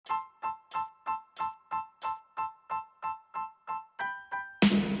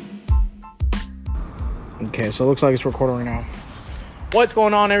Okay, so it looks like it's recording right now. What's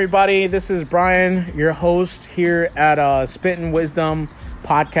going on, everybody? This is Brian, your host here at Spittin' Wisdom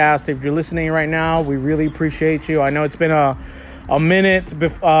Podcast. If you're listening right now, we really appreciate you. I know it's been a minute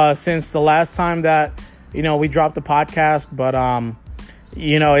since the last time that we dropped the podcast, but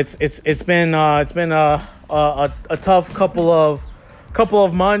it's been a tough couple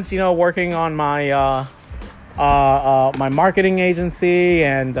of months. Working on my my marketing agency,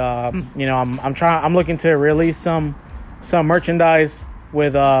 and I'm looking to release some merchandise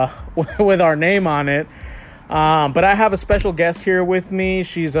with with our name on it. But I have a special guest here with me.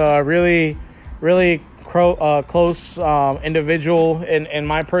 She's a really close individual in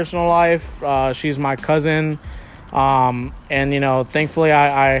my personal life. She's my cousin, and thankfully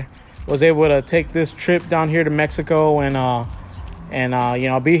I was able to take this trip down here to Mexico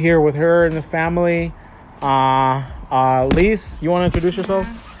and be here with her and the family. Liz, you want to introduce yourself?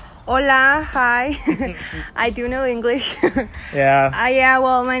 Hola, hi. I do know English. Yeah.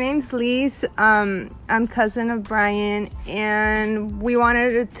 Well, my name's Liz. I'm cousin of Brian, and we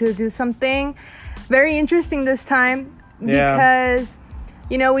wanted to do something very interesting this time because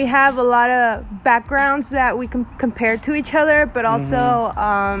we have a lot of backgrounds that we can compare to each other, but also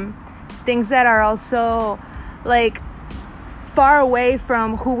things that are also like far away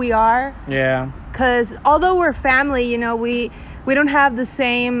from who we are. Yeah. Because although we're family, we don't have the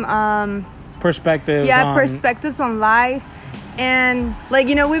same perspectives. Yeah, perspectives on life. And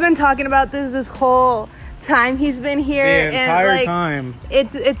we've been talking about this whole time he's been here. The entire time.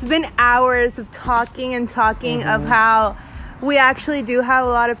 It's been hours of talking of how we actually do have a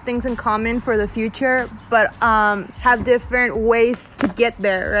lot of things in common for the future, but have different ways to get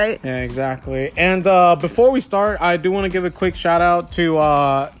there, right? Yeah, exactly. And before we start, I do want to give a quick shout out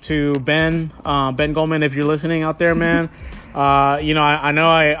to Ben Goldman. If you're listening out there, man, I know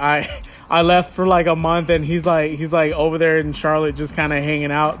I left for like a month, and he's like over there in Charlotte, just kind of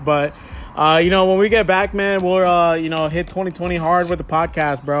hanging out. But when we get back, man, we'll hit 2020 hard with the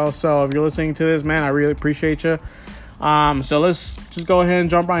podcast, bro. So if you're listening to this, man, I really appreciate you. So let's just go ahead and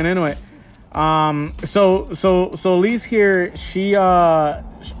jump right into it. So Liz here, she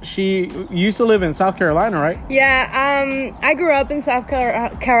used to live in South Carolina, right? Yeah, I grew up in South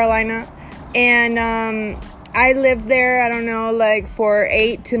Carolina, and I lived there, I don't know, like for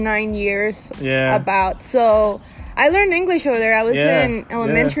 8 to 9 years. Yeah. So I learned English over there. I was in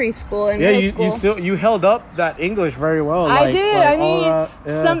elementary school and middle school. You held up that English very well. I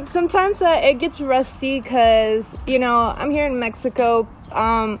did. Sometimes it gets rusty because, I'm here in Mexico.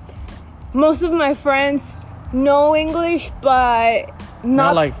 Most of my friends know English, but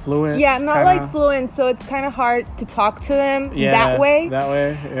not like fluent. Yeah, not like fluent. So it's kind of hard to talk to them that way.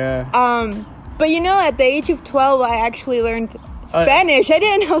 Yeah. But at the age of 12, I actually learned Spanish. I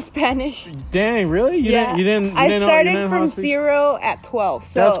didn't know Spanish. Dang, really? You didn't I started from 0 at 12.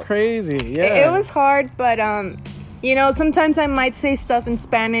 So that's crazy. Yeah. It was hard, but sometimes I might say stuff in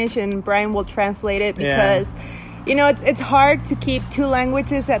Spanish and Brian will translate it because it's hard to keep two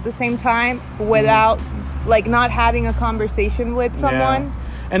languages at the same time without not having a conversation with someone. Yeah.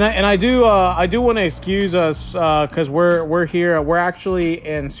 And I do want to excuse us because we're here. We're actually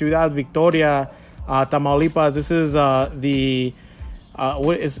in Ciudad Victoria, Tamaulipas. This is the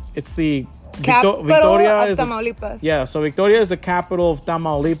capital Victoria of Tamaulipas. Yeah, so Victoria is the capital of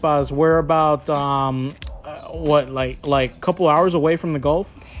Tamaulipas. We're about like a couple hours away from the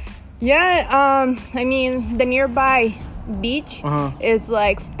Gulf. Yeah, the nearby beach is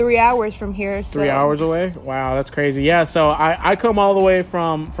like 3 hours from here. So. 3 hours away? Wow, that's crazy. Yeah, so I come all the way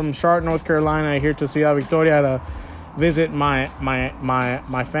from Charlotte, North Carolina here to Ciudad Victoria to visit my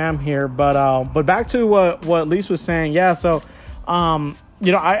fam here. But back to what Liz was saying. Yeah, so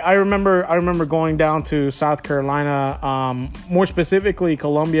I remember going down to South Carolina, more specifically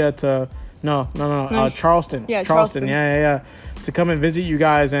Columbia to Charleston. Yeah, Charleston. Yeah. To come and visit you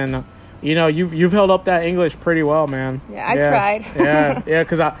guys, and you've held up that English pretty well, man. Yeah, I tried. yeah,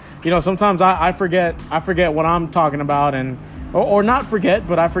 because sometimes I forget what I'm talking about, or not forget,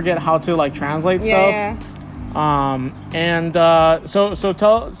 but I forget how to translate stuff. Yeah. So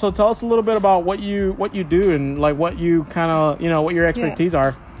tell us a little bit about what you do and what you kind of what your expertise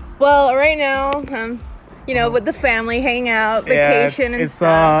are. Well, right now with the family, hang out, vacation and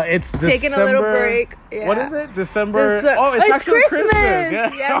stuff. It's taking December, a little break. Yeah. What is it? December. It's actually Christmas.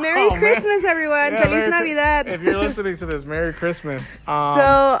 Yeah, Merry Christmas, everyone. Yeah, Feliz Navidad. If you're listening to this, Merry Christmas.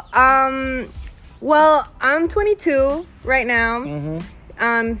 Well, I'm 22 right now.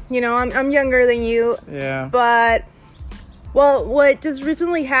 I'm younger than you. Yeah. But what just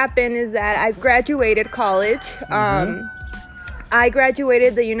recently happened is that I've graduated college. I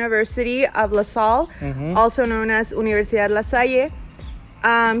graduated the University of La Salle, also known as Universidad La Salle,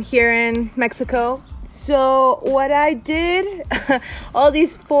 here in Mexico. So what I did, all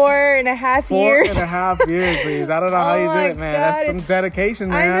these 4.5 years. 4.5 years, please. I don't know how you did it, man. That's some dedication,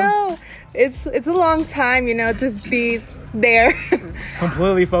 man. I know. It's a long time, to be there.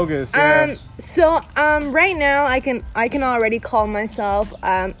 Completely focused. Yeah. So right now I can already call myself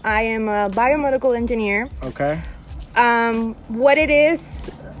I am a biomedical engineer. Okay. What it is,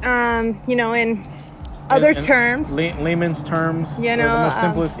 in other terms, layman's terms, the most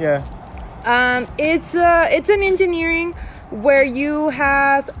simplest, it's an engineering where you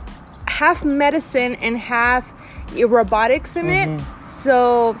have half medicine and half robotics in it.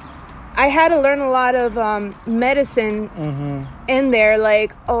 So I had to learn a lot of medicine in there,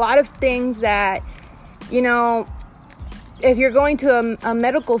 like a lot of things that, if you're going to a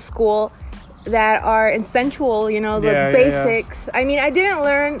medical school that are essential, the basics. I mean, I didn't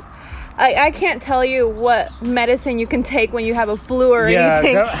learn. I can't tell you what medicine you can take when you have a flu or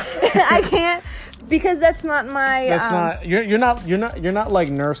anything. I can't, because that's not my. That's not. You're not like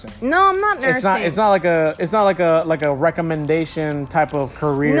nursing. No, I'm not nursing. It's not like a recommendation type of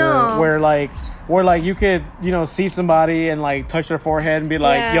career where you could see somebody and like touch their forehead and be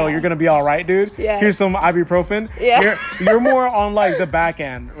like, yo, you're gonna be all right, dude. Yeah. Here's some ibuprofen. Yeah. You're more on like the back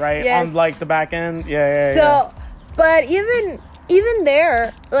end, right? Yes. On like the back end. Yeah. So, but even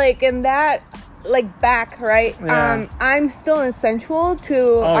there, like in that, like back, right? Yeah. I'm still essential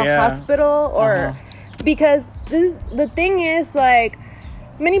to a hospital or because the thing is, like,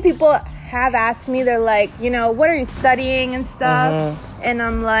 many people have asked me, they're like, what are you studying and stuff? And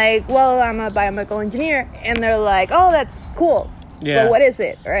I'm like, well, I'm a biomedical engineer. And they're like, oh, that's cool. Yeah. But what is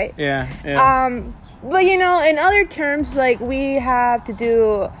it, right? Yeah. But in other terms, like, we have to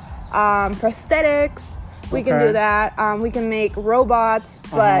do prosthetics. We can do that. We can make robots,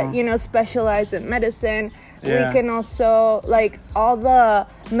 but, specialize in medicine. Yeah. We can also, like, all the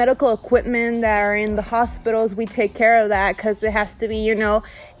medical equipment that are in the hospitals, we take care of that because it has to be,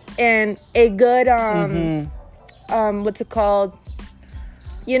 in a good, what's it called?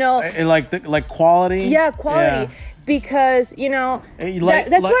 Like quality? Yeah, quality. Yeah. Because,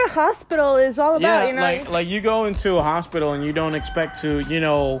 that's what a hospital is all about, Like you go into a hospital and you don't expect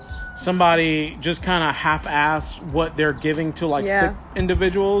to, somebody just kind of half-ass what they're giving to sick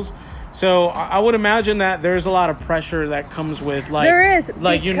individuals. So I would imagine that there's a lot of pressure that comes with there is,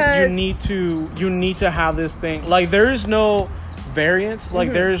 like you need to have this thing, like there is no variance,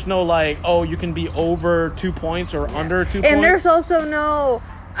 like there is no like, oh, you can be over 2 points or under 2 points, and there's also no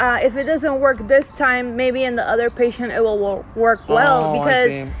if it doesn't work this time, maybe in the other patient it will work well,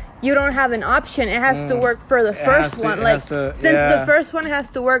 because you don't have an option. It has to work for the first one. Since the first one has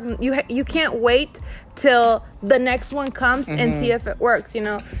to work, you can't wait till the next one comes and see if it works.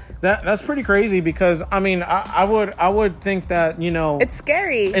 That's pretty crazy, because I mean I would think that it's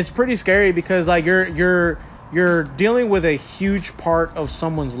scary. It's pretty scary because like you're dealing with a huge part of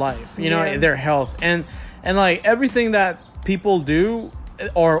someone's life, their health, and like everything that people do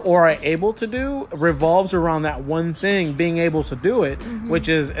or are able to do revolves around that one thing, being able to do it, which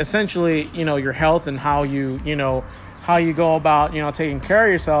is essentially your health and how you go about taking care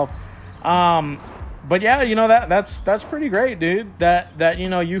of yourself. But yeah, that's pretty great, dude, that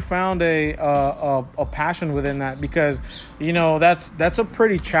you found a passion within that, because that's a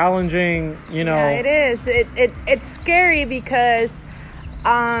pretty challenging Yeah, it is. It's scary because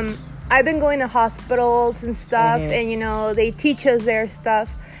I've been going to hospitals and stuff, and they teach us their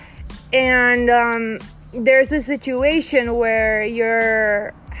stuff, and there's a situation where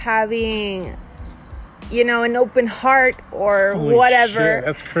you're having an open heart or Holy whatever. Shit,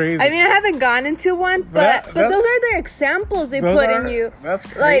 that's crazy. I mean, I haven't gone into one, but those are the examples they put in you. That's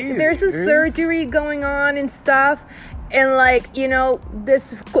crazy. Like, there's a surgery going on and stuff, and like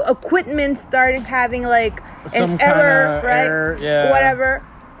this equipment started having like some an error, right? Error, yeah. Whatever.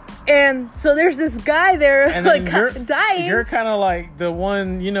 And so there's this guy there, and like, dying. You're kind of like the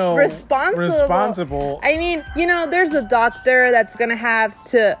one, responsible. I mean, there's a doctor that's gonna have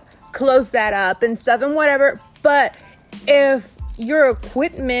to close that up and stuff and whatever. But if your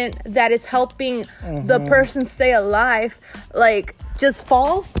equipment that is helping the person stay alive, like, just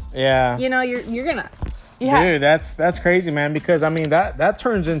falls, you're gonna. Yeah. Dude, that's crazy, man, because I mean that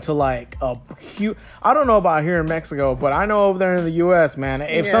turns into like a huge, I don't know about here in Mexico, but I know over there in the US, man,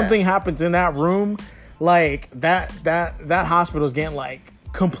 if something happens in that room, like that hospital's getting like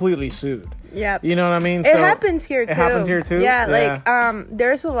completely sued. Yeah. You know what I mean? It happens here too. It happens here too? Yeah, like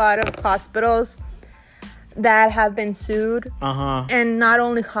there's a lot of hospitals that have been sued. Uh-huh. And not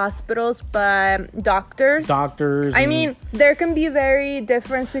only hospitals, but doctors. I mean, there can be very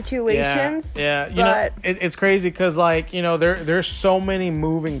different situations. Yeah. You know, it's crazy because, like, you know, there's so many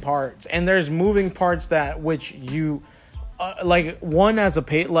moving parts. And there's moving parts that which you, like, one, as a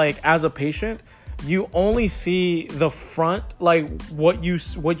patient, you only see the front, like, what you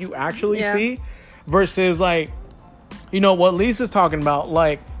actually see, versus, like, you know, what Lisa's talking about,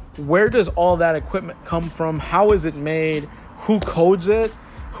 like, where does all that equipment come from? How is it made? Who codes it?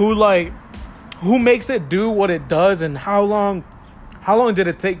 Who makes it do what it does? And how long did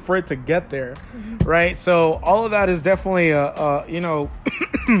it take for it to get there? Mm-hmm. Right? So all of that is definitely you know,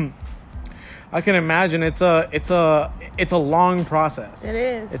 I can imagine it's a long process. It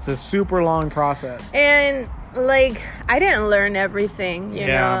is. It's a super long process. And like, I didn't learn everything, you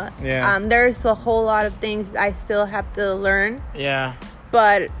know. Yeah. There's a whole lot of things I still have to learn. Yeah.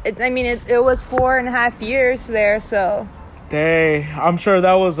 But it was 4.5 years there, so. Dang, I'm sure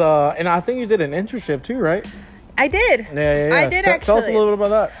that was and I think you did an internship too, right? I did. Yeah. I did actually. Tell us a little bit about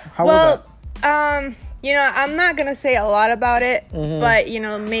that. How was that? You know, I'm not gonna say a lot about it, but you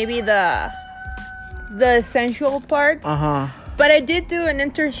know, maybe the essential parts. But I did do an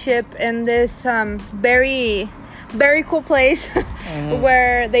internship in this very, very cool place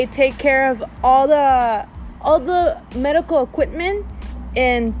where they take care of all the medical equipment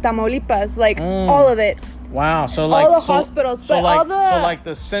in Tamaulipas, like all of it. Wow! So like all the hospitals, but all the like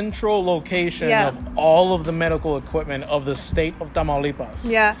the central location of all of the medical equipment of the state of Tamaulipas.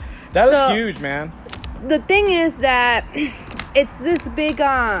 Yeah, that is huge, man. The thing is that it's this big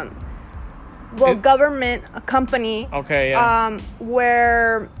government company. Okay, yeah.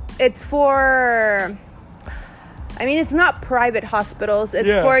 Where it's for. I mean, it's not private hospitals.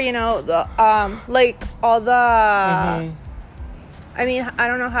 It's for, you know, the like all the. I mean, I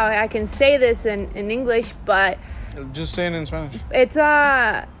don't know how I can say this in English, but just saying in Spanish.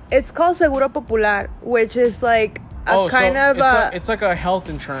 It's called Seguro Popular, which is like it's like a health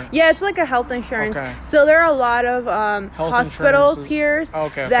insurance. Yeah, it's like a health insurance. Okay. So there are a lot of hospitals here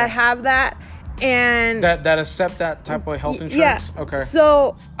that have that. And that accept that type of health insurance. Yeah. Okay.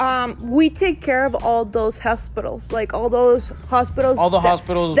 So we take care of all those hospitals, like all those hospitals. All the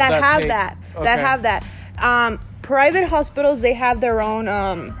hospitals that have that. Private hospitals, they have their own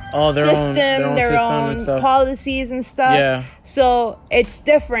their own policies and stuff. Yeah. So it's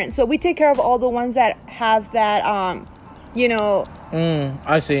different. So we take care of all the ones that have that. You know.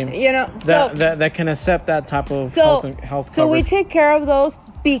 I see. You know, that can accept that type of health. So we take care of those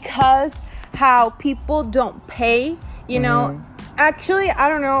because how people don't pay. You know, actually, I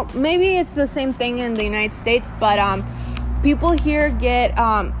don't know. Maybe it's the same thing in the United States, but people here get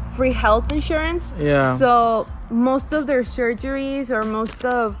free health insurance. Yeah. So most of their surgeries or most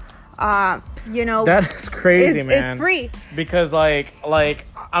of you know, that is crazy, man. It's free because like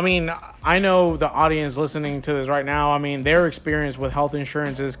I mean, I know the audience listening to this right now, I mean, their experience with health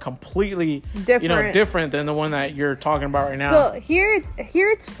insurance is completely different than the one that you're talking about right now. So here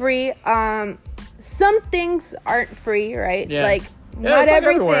it's free. Some things aren't free, right? Yeah. Like not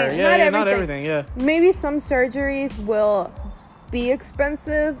everything. Not everything. Yeah. Maybe some surgeries will be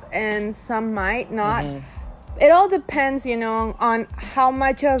expensive and some might not. It all depends, you know, on how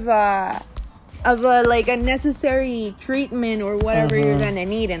much of a like a necessary treatment or whatever you're gonna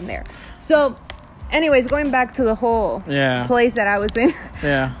need in there. So anyways, going back to the whole place that I was in.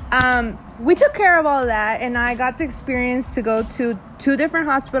 We took care of all of that, and I got the experience to go to 2 different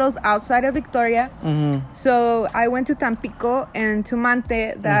hospitals outside of Victoria. So I went to Tampico and to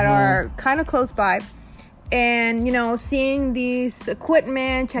Mante that are kind of close by. And, you know, seeing these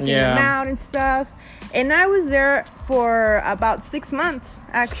equipment, checking them out and stuff. And I was there for about 6 months,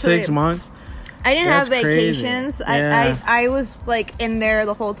 actually. 6 months? I didn't have vacations. I was, like, in there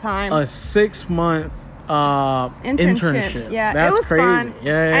the whole time. A 6-month internship. Yeah, that's it was crazy. fun.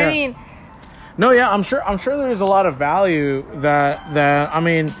 Yeah. I mean... No, yeah, I'm sure there's a lot of value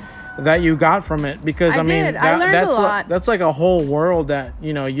that you got from it, because I learned a lot. That's like a whole world that,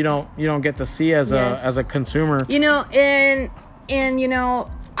 you know, you don't get to see as a consumer. You know, and you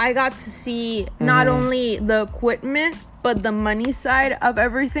know, I got to see not only the equipment but the money side of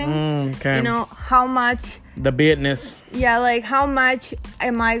everything. You know, how much the business. Yeah, like how much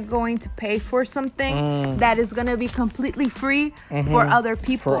am I going to pay for something that is gonna be completely free for other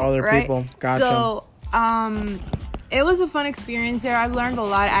people? For other people, gotcha. So, it was a fun experience there. I've learned a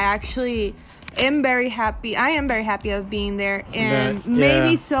lot. I actually am very happy. I am very happy of being there, and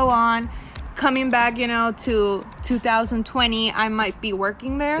maybe so on. Coming back, you know, to 2020, I might be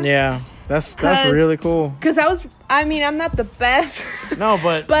working there. Yeah, That's really cool. Because I'm not the best. No,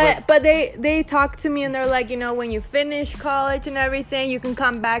 but they talk to me and they're like, when you finish college and everything, you can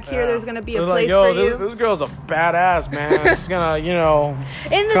come back here. There's gonna be a place for you. This girl's a badass, man. She's gonna,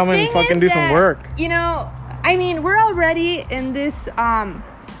 and come and fucking do some work. We're already in this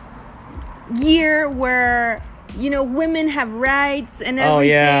year where women have rights and everything. Oh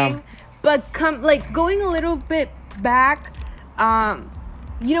yeah. But going a little bit back,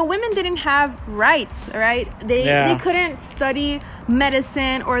 women didn't have rights, right? They couldn't study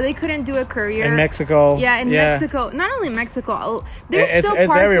medicine or they couldn't do a career. In Mexico. Yeah, in Mexico. Not only Mexico. There's still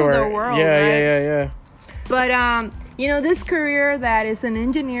parts everywhere. Of the world, Yeah. But, this career that is an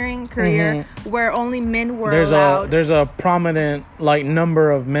engineering career where only men were allowed. There's a prominent, number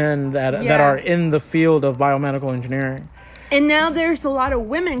of men that are in the field of biomedical engineering. And now there's a lot of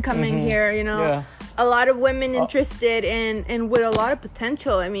women coming here, Yeah. A lot of women interested and with a lot of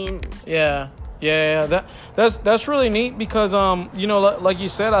potential. I mean, yeah. That's really neat because like you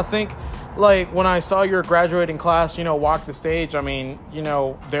said, I think when I saw your graduating class, walk the stage. I mean,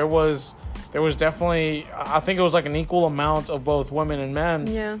 there was definitely, I think it was an equal amount of both women and men.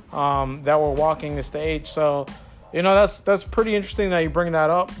 Yeah. That were walking the stage. So, that's pretty interesting that you bring that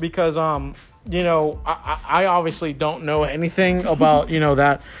up because I obviously don't know anything about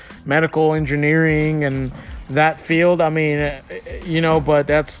that medical engineering and that field. I mean, but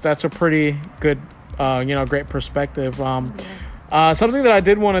that's a pretty good, great perspective. Something that I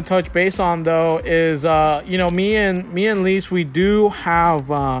did want to touch base on though is, me and Lise, we do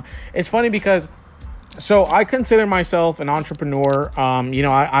have, it's funny because, so I consider myself an entrepreneur.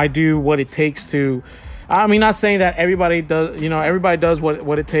 I do what it takes to, I mean, not saying that everybody does, everybody does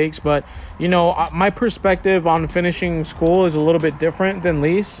what it takes, but, my perspective on finishing school is a little bit different than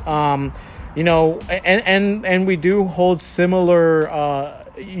Lise. And we do hold similar,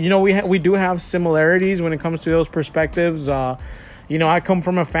 we do have similarities when it comes to those perspectives. I come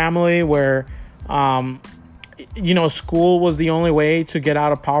from a family where, school was the only way to get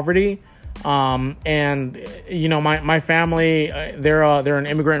out of poverty. And my family, they're an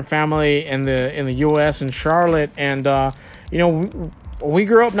immigrant family in the U.S. in Charlotte, and we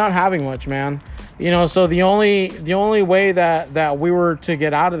grew up not having much, man. So the only way that we were to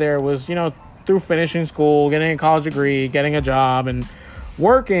get out of there was through finishing school, getting a college degree, getting a job, and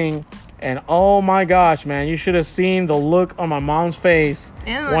working. And oh my gosh, man, you should have seen the look on my mom's face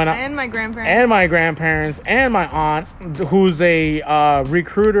and my grandparents and my aunt, who's a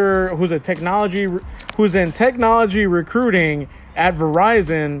recruiter, who's in technology recruiting at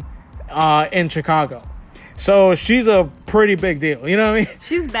Verizon in Chicago. So she's a pretty big deal, you know what I mean?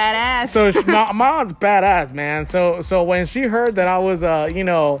 She's badass. So my aunt's badass, man. So when she heard that I was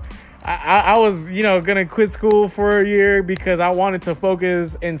I was, gonna quit school for a year because I wanted to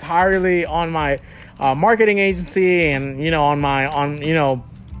focus entirely on my marketing agency and,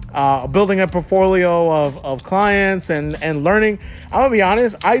 building a portfolio of clients and learning. I'm gonna be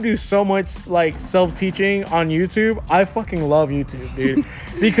honest, I do so much self-teaching on YouTube. I fucking love YouTube, dude.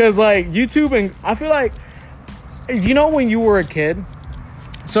 Because YouTube, and I feel like, when you were a kid.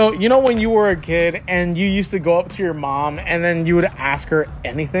 So, when you were a kid and you used to go up to your mom and then you would ask her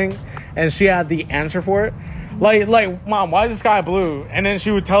anything and she had the answer for it. Like, Mom, why is the sky blue? And then she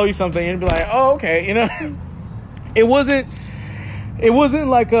would tell you something and you'd be like, oh, okay. It wasn't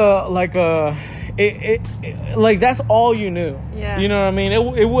that's all you knew. Yeah. You know what I mean?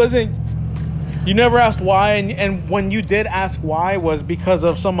 It wasn't, you never asked why. And when you did ask why was because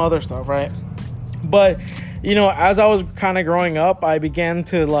of some other stuff, right? But, as I was kind of growing up, I began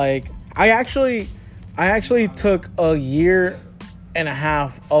to I actually took a year and a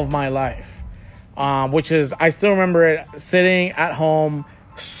half of my life, which is, I still remember it, sitting at home,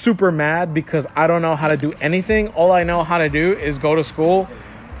 super mad because I don't know how to do anything. All I know how to do is go to school,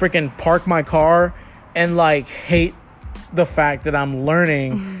 freaking park my car, and hate the fact that I'm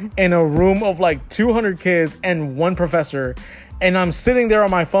learning in a room of 200 kids and one professor. And I'm sitting there on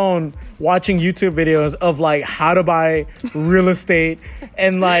my phone watching YouTube videos of how to buy real estate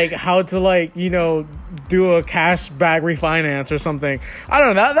and how to do a cash bag refinance or something. I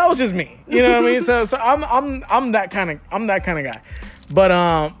don't know. That was just me. You know what I mean? So I'm that kind of guy. But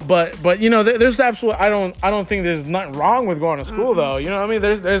there's absolutely, I don't think there's nothing wrong with going to school though. You know what I mean?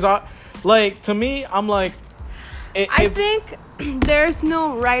 There's to me, I'm I think there's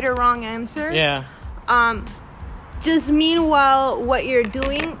no right or wrong answer. Yeah. Just meanwhile, what you're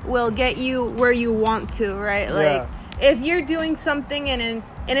doing will get you where you want to, right? If you're doing something and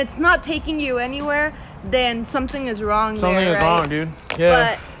it's not taking you anywhere, then something is wrong. Something is wrong, dude.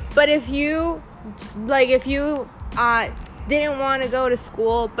 Yeah. But if you didn't want to go to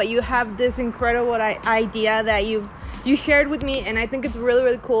school, but you have this incredible idea that you shared with me, and I think it's really,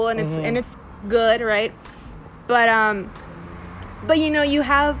 really cool, and it's good, right? But you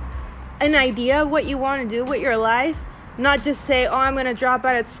have an idea of what you want to do with your life, not just say, oh, I'm gonna drop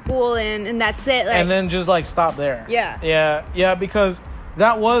out of school and that's it, like, and then just like stop there. Yeah, because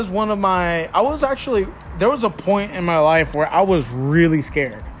that was one of my, there was a point in my life where I was really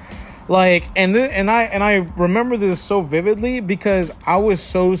scared. Like, and I remember this so vividly because I was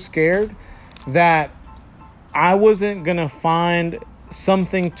so scared that I wasn't gonna find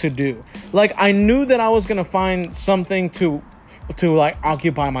something to do. Like, I knew that I was gonna find something to like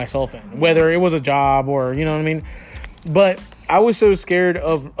occupy myself in, whether it was a job or, you know what I mean. But I was so scared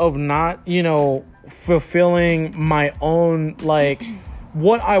of not, fulfilling my own, like,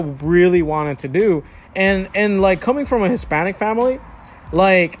 what I really wanted to do. And like, coming from a Hispanic family,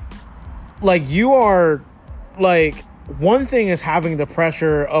 like you are, like, one thing is having the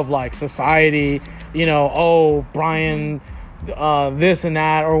pressure of, like, society, oh, Brian, this and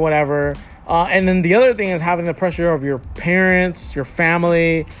that or whatever. And then the other thing is having the pressure of your parents, your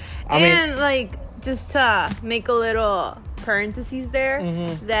family. I mean, like, just to make a little parentheses there,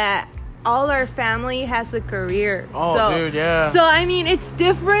 that all our family has a career. Oh, dude, yeah. So, I mean, it's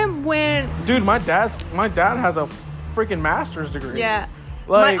different when... Dude, my dad has a freaking master's degree. Yeah.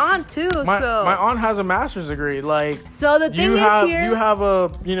 Like, my aunt, too, my aunt has a master's degree. Like, so the thing is here... You have a,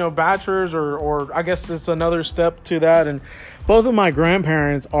 bachelor's or I guess it's another step to that. And both of my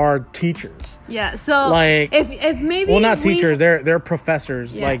grandparents are teachers. Yeah, so... Like... If maybe... Well, not teachers. They're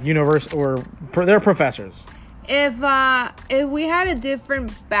professors. Yeah. Like, they're professors. If we had a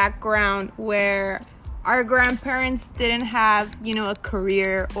different background where our grandparents didn't have, a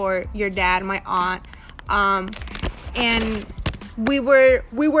career, or your dad, my aunt, and we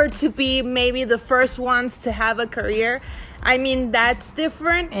were to be maybe the first ones to have a career, I mean, that's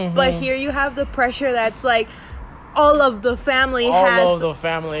different. But here you have the pressure that's like all of the family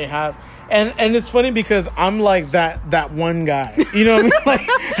has. And it's funny because I'm like that one guy, you know what I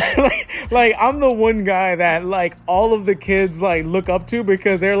mean? Like I'm the one guy that, like, all of the kids, like, look up to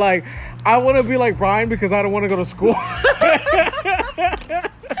because they're like, I want to be like Brian because I don't want to go to school.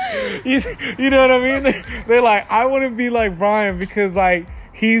 You know what I mean? They're like, I want to be like Brian because, like,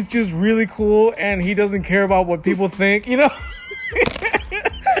 he's just really cool and he doesn't care about what people think, And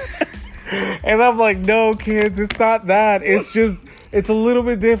I'm like, no, kids, it's not that. It's just, it's a little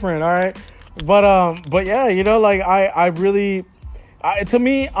bit different, all right? But yeah, like, I really, to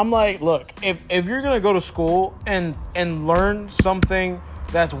me, I'm like, look, if you're gonna go to school and learn something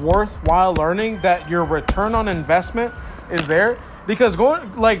that's worthwhile learning, that your return on investment is there, because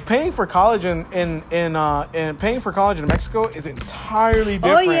paying for college in paying for college in Mexico is entirely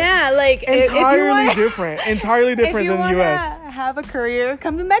different. Oh yeah, like entirely different than the U.S. Have a career,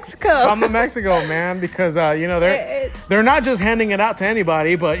 come to Mexico. Come to Mexico, man, because they're not just handing it out to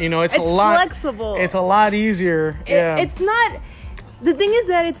anybody, but it's a lot flexible. It's a lot easier. It's not. The thing is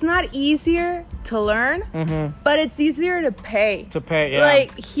that it's not easier to learn, but it's easier to pay. Yeah.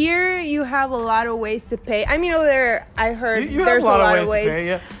 Like, here you have a lot of ways to pay. I mean, over there, I heard there's a lot of ways. To pay,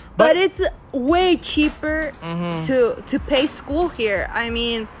 yeah. But it's way cheaper to pay school here. I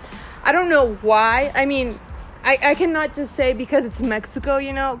mean, I don't know why. I mean, I cannot just say because it's Mexico,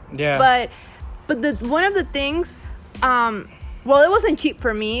 Yeah. But one of the things, well, it wasn't cheap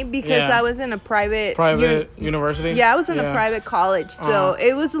for me because I was in a private university. Yeah, I was in a private college, so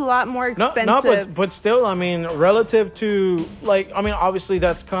it was a lot more expensive. But still, I mean, relative to, like, I mean, obviously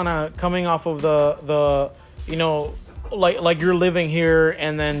that's kind of coming off of the like you're living here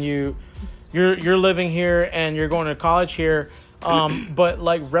and then you're living here and you're going to college here. But,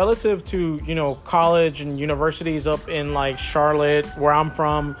 like, relative to, college and universities up in, like, Charlotte, where I'm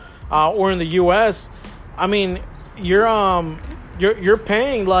from, or in the U.S., I mean, you're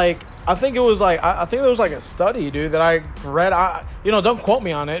paying, like, I think it was like a study, dude, that I read. Don't quote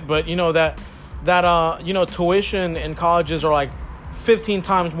me on it, but that tuition in colleges are like 15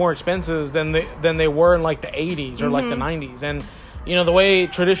 times more expensive than they were in, like, the 80s or like the 90s. And the way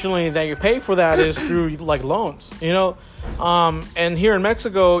traditionally that you pay for that is through, like, loans, and here in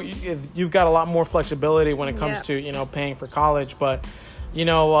Mexico you've got a lot more flexibility when it comes to paying for college. But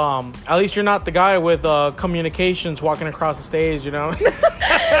at least you're not the guy with communications walking across the stage,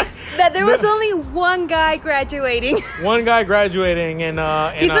 That there was only one guy graduating. And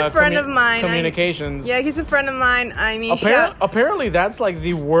he's a friend of mine. Communications. He's a friend of mine. I mean, apparently that's, like,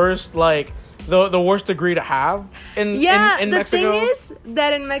 the worst, like, the worst degree to have in Mexico. The thing is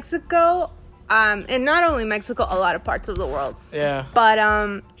that in Mexico, and not only Mexico, a lot of parts of the world. Yeah. But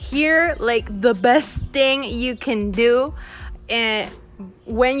here, like, the best thing you can do and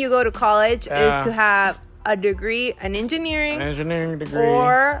when you go to college is to have a degree, an engineering degree,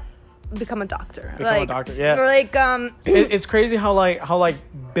 or become a doctor. Become a doctor, yeah. Or like it's crazy how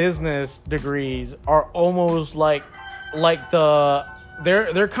business degrees are almost like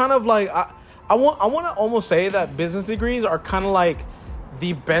they're kind of like I want to almost say that business degrees are kind of like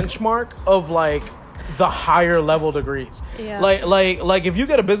the benchmark of like the higher level degrees. Yeah. Like if you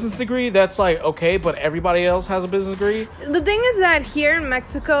get a business degree, that's like okay, but everybody else has a business degree. The thing is that here in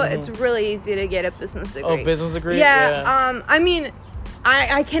Mexico, it's really easy to get a business degree. Oh, business degree? Yeah. I mean,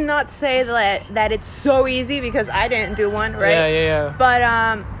 I cannot say that it's so easy because I didn't do one, right? Yeah.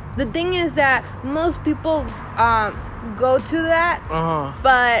 But the thing is that most people go to that.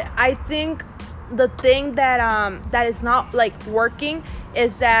 But I think the thing that is not like working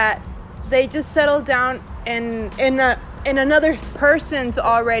is that they just settle down in another person's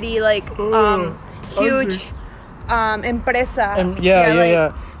already like huge empresa.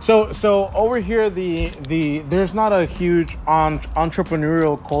 Yeah. So over here there's not a huge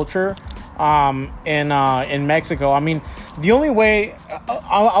entrepreneurial culture in Mexico. I mean, the only way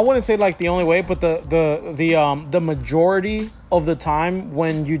I wouldn't say like the only way, but the majority of the time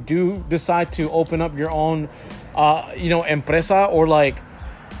when you do decide to open up your own empresa or like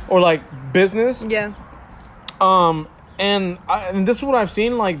business. Yeah. And this is what I've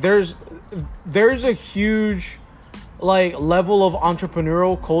seen. Like, there's a huge like level of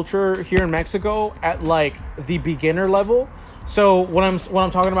entrepreneurial culture here in Mexico at like the beginner level. So what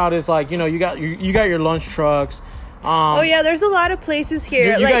I'm talking about is like, you got your lunch trucks. Oh yeah, there's a lot of places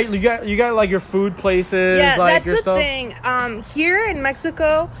here. You got like your food places. Yeah, like that's your the stuff. thing. Here in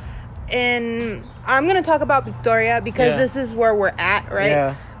Mexico, I'm gonna talk about Victoria because this is where we're at,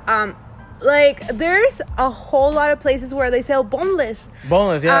 right? Yeah. Like there's a whole lot of places where they sell boneless.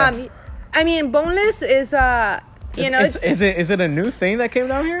 Boneless, yeah. I mean, boneless is is it a new thing that came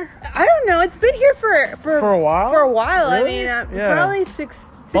down here? I don't know. It's been here for a while. For a while. Really? I mean, probably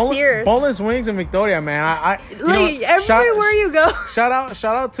six years. Boneless wings in Victoria, man. Everywhere you go. Shout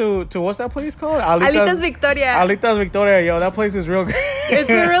out to what's that place called? Alitas Victoria. Alitas Victoria, yo, that place is real good. It's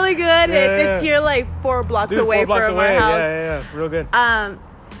really good. It's here like 4 blocks away from our house. Yeah, real good.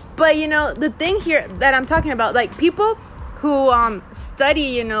 But the thing here that I'm talking about, like people who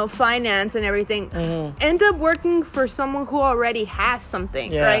study, finance and everything, end up working for someone who already has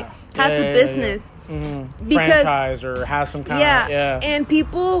something, right? Has a business. Because, franchise or has some kind of, And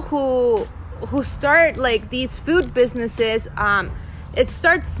people who start like these food businesses, it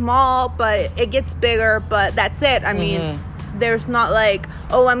starts small, but it gets bigger, but that's it. I mean, there's not like,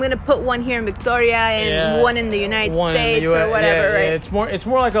 oh, I'm gonna put one here in Victoria and one in the United States or whatever, right? It's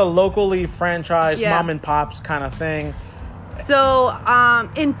more like a locally franchised mom and pops kind of thing. So,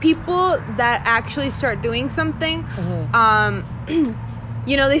 in people that actually start doing something,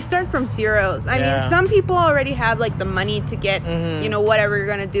 they start from zeros. I mean, some people already have like the money to get, whatever you're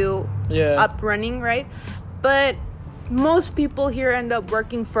gonna do up running, right? But most people here end up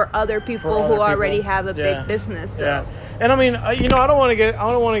working for other people who already have a big business. So. And I mean, I don't want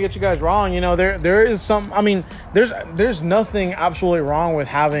to get you guys wrong. There is some. I mean, there's nothing absolutely wrong with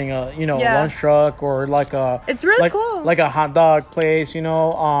having a lunch truck or like a. It's really cool. Like a hot dog place,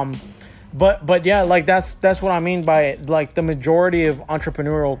 But yeah, like that's what I mean by like the majority of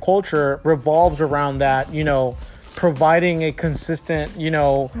entrepreneurial culture revolves around that, providing a consistent,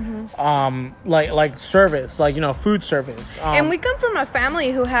 like service, like food service. And we come from a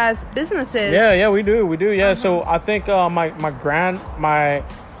family who has businesses. Yeah, we do. Yeah, so I think my grandpa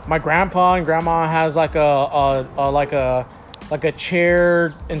and grandma has like a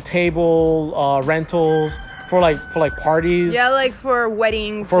chair and table rentals for parties. Yeah, like for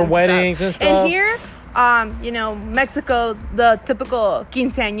weddings. And stuff. And here, Mexico, the typical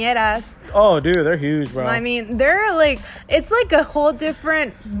quinceañeras. Oh, dude, they're huge, bro. I mean, they're like, it's like a whole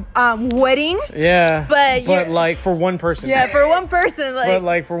different wedding. Yeah. But like for one person. Yeah, for one person. Like. But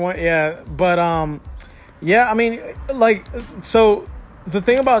like for one, yeah. But yeah. I mean, like, so the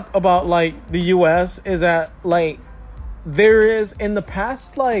thing about like the U.S. is that like there is in the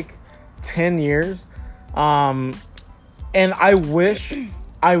past like 10 years, and I wish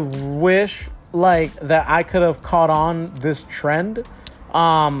like that I could have caught on this trend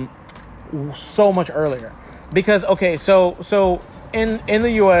so much earlier, because okay, so in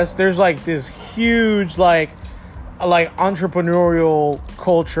the US there's like this huge like entrepreneurial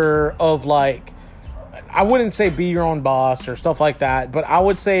culture of like, I wouldn't say be your own boss or stuff like that, but I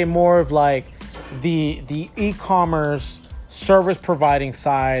would say more of like the e-commerce service providing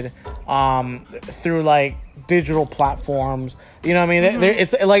side, through like digital platforms. You know what I mean?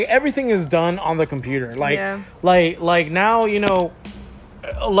 It's like everything is done on the computer. Like now, you know,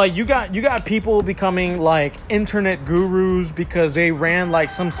 like you got people becoming like internet gurus because they ran like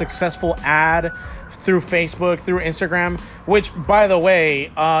some successful ad through Facebook, through Instagram, which, by the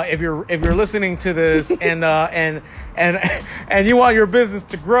way, if you're listening to this and you want your business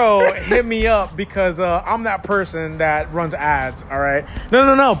to grow, hit me up, because I'm that person that runs ads. All right,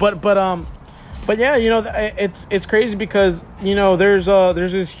 no, but yeah, you know, it's crazy because, you know, there's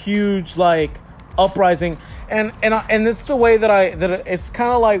this huge like uprising, and it's the way that it's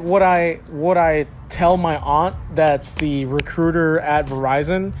kind of like what I tell my aunt, that's the recruiter at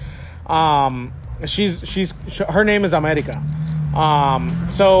Verizon. Her name is America.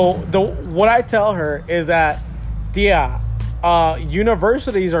 So what I tell her is that,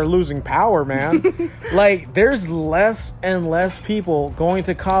 universities are losing power, man. Like, there's less and less people going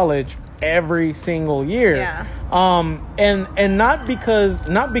to college every single year. Yeah. And not because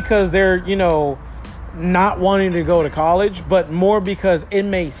they're, you know, not wanting to go to college, but more because it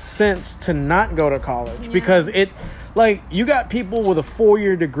makes sense to not go to college, because like, you got people with a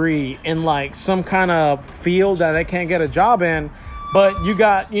 4-year degree in like some kind of field that they can't get a job in, but you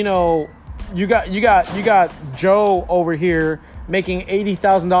got, you know, you got Joe over here making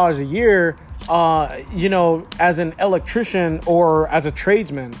 $80,000 a year, you know, as an electrician or as a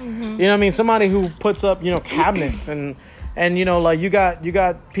tradesman. You know what I mean? Somebody who puts up, you know, cabinets and you know, like, you got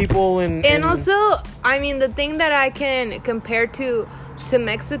people in also, I mean, the thing that I can compare to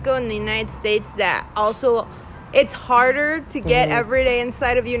Mexico and the United States, that also it's harder to get every day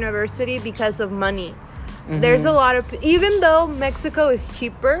inside of university because of money. There's a lot of, even though Mexico is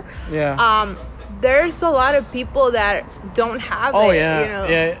cheaper, there's a lot of people that don't have it. Yeah, you know?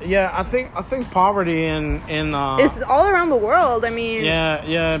 yeah. I think poverty in it's all around the world. I mean,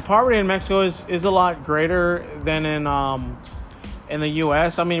 poverty in Mexico is a lot greater than in the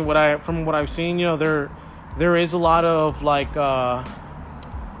U.S. I mean, from what I've seen, you know, there is a lot of like the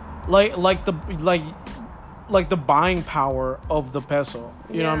buying power of the peso.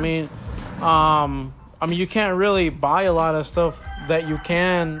 You know what I mean? I mean, you can't really buy a lot of stuff that you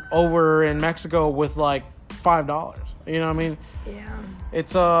can over in Mexico with like $5. You know what I mean? Yeah.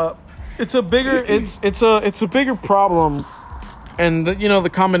 It's a bigger problem, and you know, the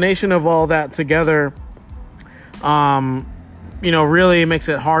combination of all that together, you know, really makes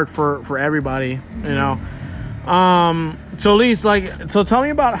it hard for everybody. You know. So Lise, like, so tell me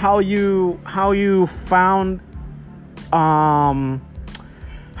about how you found a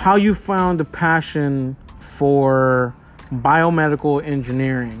passion for biomedical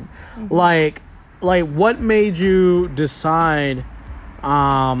engineering. Like what made you decide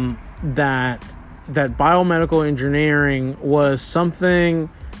that biomedical engineering was something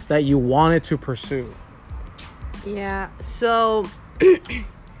that you wanted to pursue? Yeah. So, you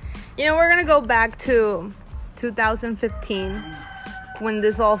know, we're gonna go back to 2015 when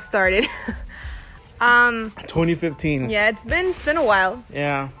this all started. 2015. Yeah, it's been a while.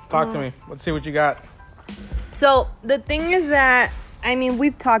 Yeah, talk to me. Let's see what you got. So the thing is that, I mean,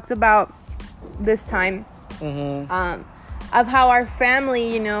 we've talked about this time of how our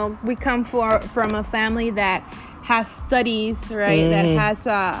family, you know, we come from a family that has studies, right?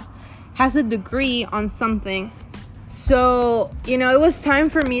 That has a degree on something. So, you know, it was time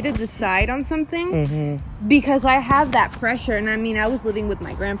for me to decide on something because I have that pressure. And I mean, I was living with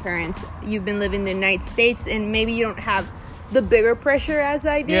my grandparents. You've been living in the United States, and maybe you don't have the bigger pressure as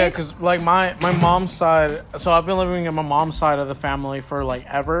I did. Yeah, because like my mom's side, so I've been living in my mom's side of the family for like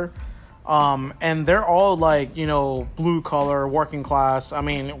ever. And they're all like, you know, blue collar, working class. I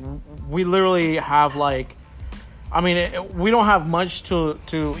mean, we literally have like, I mean, we don't have much to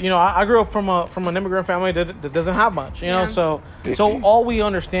you know. I grew up from an immigrant family that doesn't have much, you know. So all we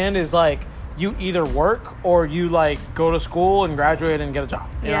understand is like, you either work or you like go to school and graduate and get a job.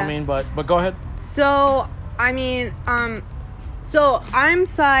 You know what I mean? But go ahead. So I mean, so I'm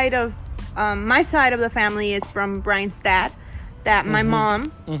side of my side of the family is from Brian's dad. That my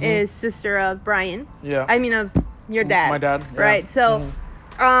mom is sister of Brian. Yeah. I mean, of your dad. My dad. Right. So.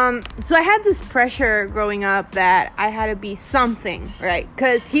 So I had this pressure growing up that I had to be something, right?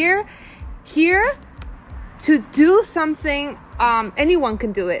 Because here, to do something, anyone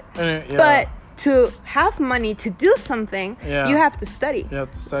can do it. But to have money to do something, you have to study. You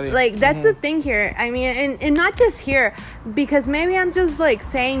have to study. Like, that's the thing here. I mean, and not just here, because maybe I'm just like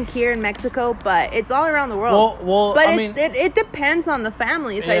saying here in Mexico, but it's all around the world. Well, but I mean, it depends on the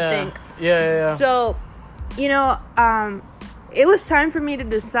families, I think. Yeah. So, you know, it was time for me to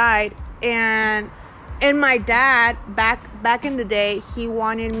decide, and my dad back in the day, he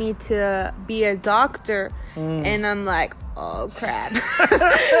wanted me to be a doctor and I'm like, oh crap.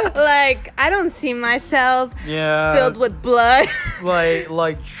 Like, I don't see myself filled with blood.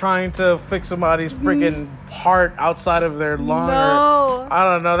 like trying to fix somebody's freaking heart outside of their lung. No. I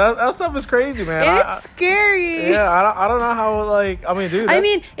don't know. That stuff is crazy, man. It's scary. Yeah, I don't know how, like, I mean, dude. I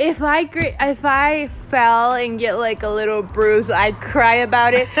mean, if I fell and get like a little bruise, I'd cry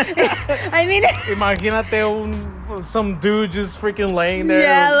about it. I mean, imagínate some dude just freaking laying there.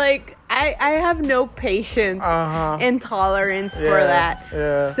 Yeah, like, I have no patience and tolerance for that.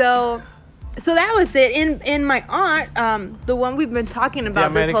 Yeah. So that was it. In my aunt, the one we've been talking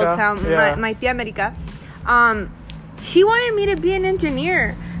about this whole time, my tia America, she wanted me to be an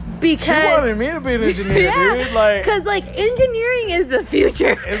engineer. Because she wanted me to be an engineer, dude. Like, because like engineering is the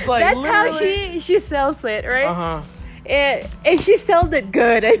future. It's like, that's literally how she sells it, right? And she sold it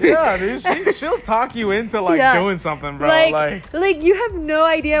good. Yeah, dude. She'll talk you into like doing something, bro. Like you have no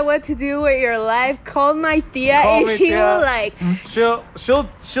idea what to do with your life. Call my tia, and she will like.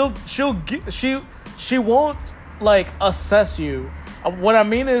 She won't like assess you. What I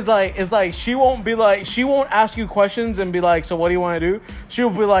mean is like she won't ask you questions and be like, so what do you want to do?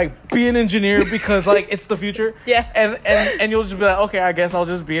 She'll be like, be an engineer because like it's the future. Yeah. And you'll just be like, okay, I guess I'll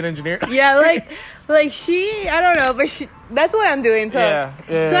just be an engineer. Yeah, like she, I don't know, but that's what I'm doing. So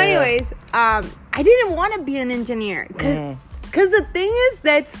anyways, I didn't want to be an engineer because the thing is,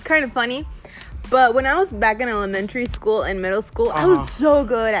 that's kind of funny. But when I was back in elementary school and middle school, I was so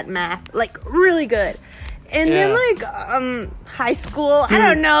good at math, like really good. And then like high school, dude. I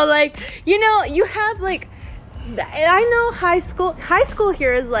don't know, like, you know, you have like, I know high school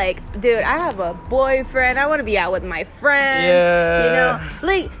here is like, dude, I have a boyfriend, I want to be out with my friends, you know,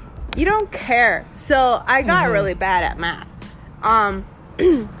 like, you don't care. So I got really bad at math.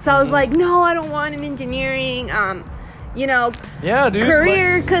 So I was like, no, I don't want an engineering you know, dude,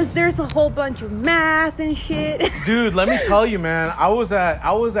 career, because there's a whole bunch of math and shit. Dude, let me tell you, man, I was at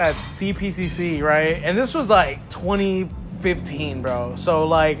CPCC, right? And this was like 2015, bro. So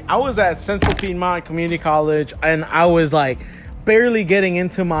like I was at Central Piedmont Community College, and I was like barely getting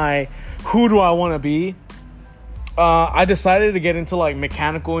into my who do I want to be. I decided to get into like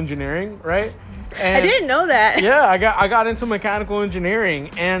mechanical engineering, right? And I didn't know that. Yeah, I got into mechanical engineering,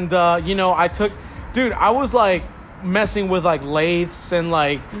 and you know, I was like messing with like lathes and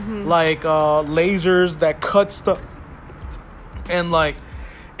like lasers that cut stuff, and like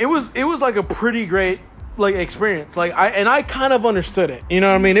it was like a pretty great like experience. Like I kind of understood it, you know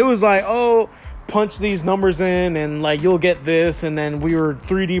what I mean? It was like, oh, punch these numbers in and like you'll get this, and then we were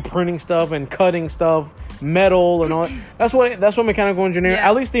 3D printing stuff and cutting stuff, metal and all. That's what mechanical engineering,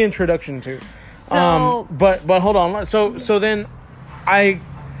 at least the introduction to. So but hold on. So then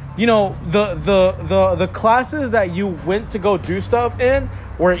you know, the classes that you went to go do stuff in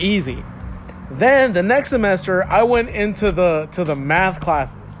were easy. Then the next semester, I went into the math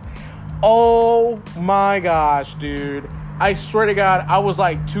classes. Oh my gosh, dude! I swear to God, I was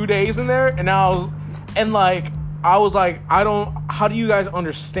like 2 days in there, and I was like, how do you guys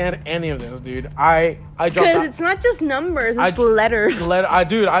understand any of this, dude? I dropped out. Because it's not just numbers; it's letters. I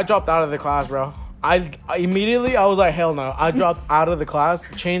dropped out of the class, bro. I immediately, I was like, hell no. I dropped out of the class,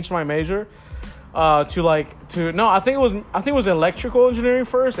 changed my major I think it was electrical engineering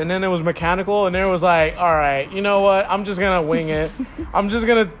first, and then it was mechanical, and then it was like, all right, you know what? I'm just going to wing it. I'm just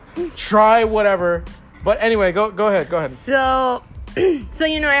going to try whatever. But anyway, go ahead. So,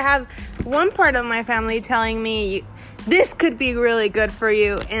 you know, I have one part of my family telling me this could be really good for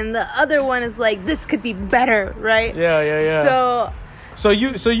you, and the other one is like, this could be better, right? Yeah. So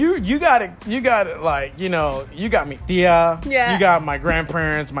you got it like, you know, you got me tia, you got my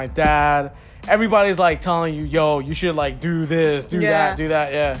grandparents, my dad. Everybody's like telling you, yo, you should like do this, do that,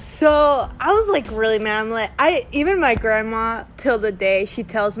 yeah. So I was like really mad. I'm like, even my grandma till the day, she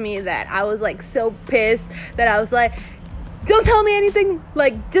tells me that I was like so pissed that I was like, don't tell me anything.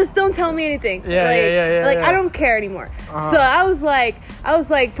 Like, just don't tell me anything. Like, I don't care anymore. So I was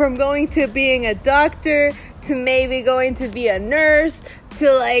like, from going to being a doctor to maybe going to be a nurse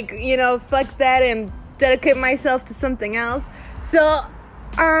to like, you know, fuck that and dedicate myself to something else. So,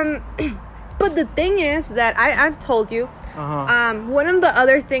 but the thing is that I've told you, one of the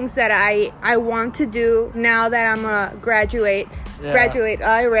other things that I want to do now that I'm a graduate,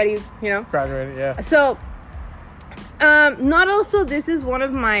 I already, you know. Graduated, yeah. So, not also this is one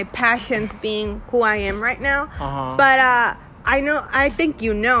of my passions being who I am right now, but I think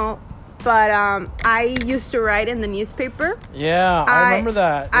you know, but I used to write in the newspaper. Yeah, I remember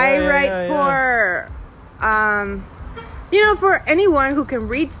that. I write for you know, for anyone who can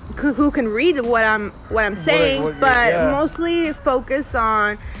read what I'm saying, mostly focus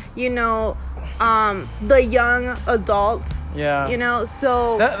on, you know, the young adults. Yeah. You know,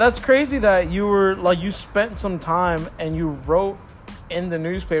 so that's crazy that you were like, you spent some time and you wrote in the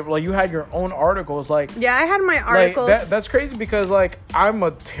newspaper, like you had your own articles. Like, yeah, I had my articles. Like, that's crazy because like I'm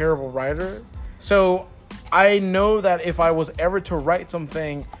a terrible writer, so I know that if I was ever to write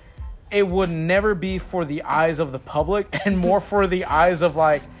something, it would never be for the eyes of the public and more for the eyes of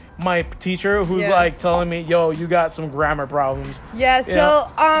like my teacher who's like telling me, yo, you got some grammar problems. Yeah.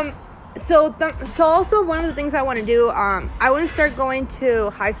 So so also one of the things I want to do, I want to start going to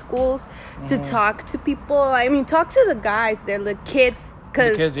high schools to talk to people. I mean, talk to the guys, they're the kids,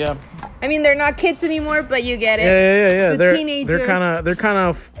 because kids, yeah. I mean, they're not kids anymore, but you get it. Yeah. The teenagers.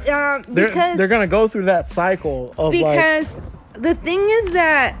 They're gonna go through that cycle of because the thing is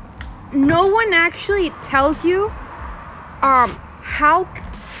that no one actually tells you,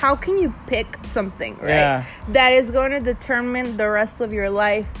 how can you pick something, right? Yeah. That is going to determine the rest of your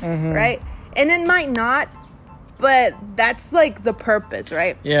life, right? And it might not, but that's like the purpose,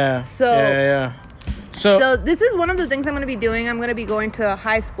 right? Yeah. So So this is one of the things I'm going to be doing. I'm going to be going to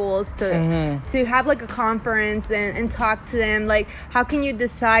high schools to have like a conference and talk to them. Like, how can you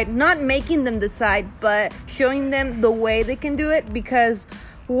decide? Not making them decide, but showing them the way they can do it, because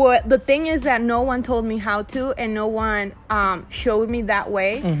what the thing is that no one told me how to, and no one showed me that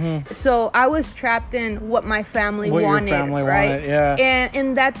way. So I was trapped in what my family wanted, your family right? wanted,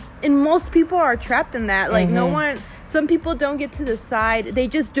 yeah. And most people are trapped in that. Like no one. Some people don't get to decide. They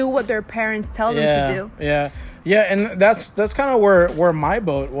just do what their parents tell them to do. Yeah, and that's kind of where my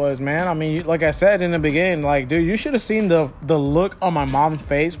boat was, man. I mean, like I said in the beginning, like, dude, you should have seen the look on my mom's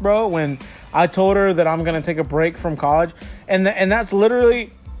face, bro, when I told her that I'm gonna take a break from college, and that's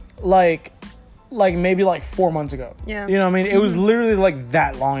literally like maybe like 4 months ago. Yeah, you know what I mean? It was literally like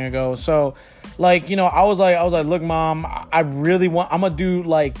that long ago. So, like, you know, I was like, look, Mom, I'm gonna do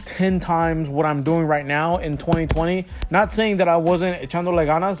like 10 times what I'm doing right now in 2020. Not saying that I wasn't echándole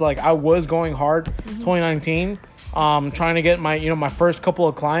ganas, like I was going hard 2019, trying to get my first couple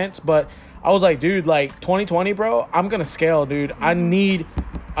of clients, but I was like, dude, like 2020, bro, I'm gonna scale, dude. I need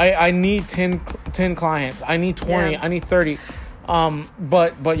 10 clients. I need 20. I need 30.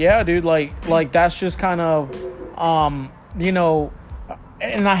 But yeah, dude, like that's just kind of, you know,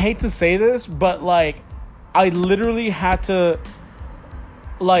 and I hate to say this, but like I literally had to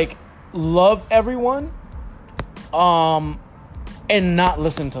like love everyone, and not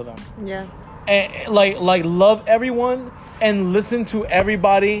listen to them. Yeah. And like love everyone and listen to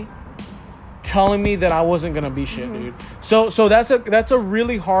everybody telling me that I wasn't gonna be shit, dude. So that's a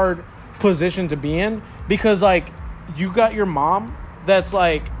really hard position to be in, because like you got your mom that's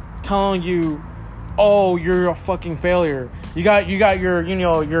like telling you, oh, you're a fucking failure. You got your, you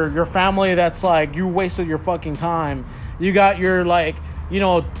know, your family that's like, you wasted your fucking time. You got your, like, you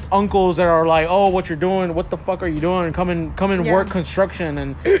know, uncles that are like, oh, what you're doing, what the fuck are you doing? Come and work construction,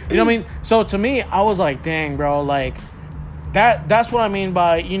 and you know what I mean? So to me, I was like, dang, bro, like that's what I mean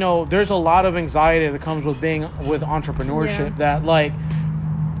by, you know, there's a lot of anxiety that comes with being with entrepreneurship, that like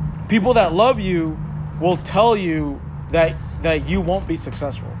people that love you will tell you that you won't be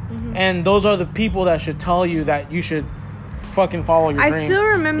successful. And those are the people that should tell you that you should fucking follow your dream. I still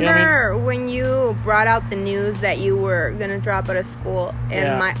remember, you know what I mean? when you brought out the news that you were gonna drop out of school,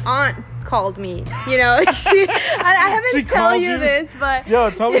 and my aunt called me. You know, I haven't told you this, but yo,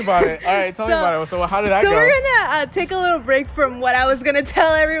 tell me about it. All right, tell me about it. So how did that go? So we're gonna take a little break from what I was gonna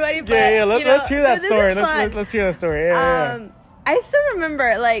tell everybody. But, let's hear that story. Let's hear that story. Yeah. I still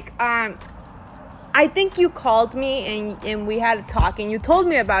remember, like, I think you called me and we had a talk, and you told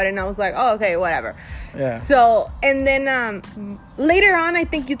me about it, and I was like, oh, okay, whatever. Yeah. So, and then later on, I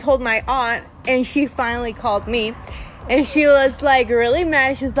think you told my aunt, and she finally called me, and she was like really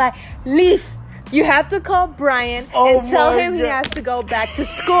mad. She's like, Liz, you have to call Brian and tell him he has to go back to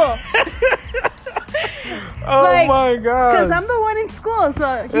school. Oh my God. Because I'm the one in school.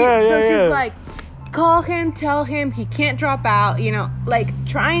 So she's like, call him, tell him he can't drop out, you know, like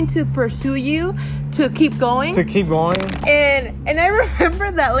trying to pursue you to keep going. And I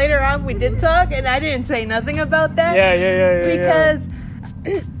remember that later on we did talk, and I didn't say nothing about that. Because,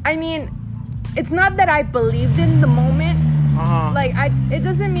 I mean, it's not that I believed in the moment. Like, it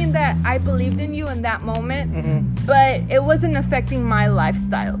doesn't mean that I believed in you in that moment, but it wasn't affecting my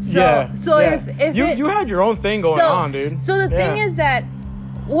lifestyle. If you had your own thing going on, dude. So the thing is that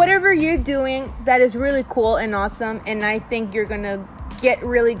whatever you're doing, that is really cool and awesome, and I think you're gonna get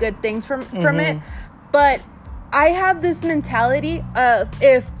really good things from it. But I have this mentality of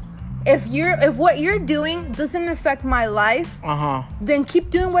if what you're doing doesn't affect my life, then keep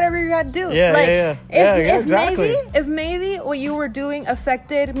doing whatever you gotta do. If exactly. maybe what you were doing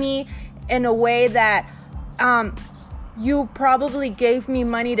affected me in a way that you probably gave me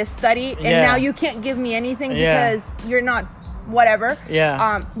money to study, and now you can't give me anything because you're not whatever.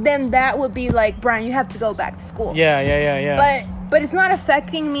 Then that would be like, Brian, you have to go back to school. But it's not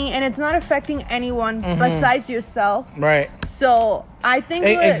affecting me, and it's not affecting anyone besides yourself. Right. So I think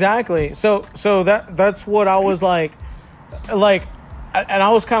exactly. So that's what I was like, and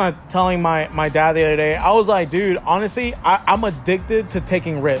I was kind of telling my dad the other day. I was like, dude, honestly, I'm addicted to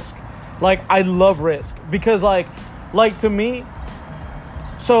taking risk. Like, I love risk because like to me.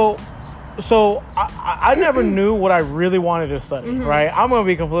 So I never knew what I really wanted to study, right? I'm going to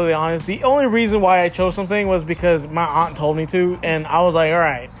be completely honest. The only reason why I chose something was because my aunt told me to, and I was like, all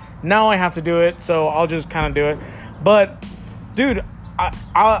right, now I have to do it, so I'll just kind of do it. But, dude,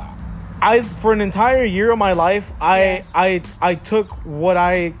 I for an entire year of my life, I took what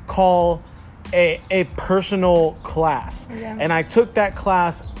I call a personal class. And I took that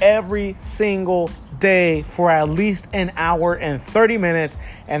class every single day for at least an hour and 30 minutes,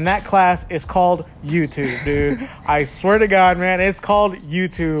 and that class is called YouTube, dude. I swear to God, man, it's called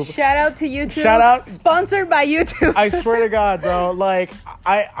YouTube. Shout out to YouTube. Shout out, sponsored by YouTube. I swear to God, bro. Like,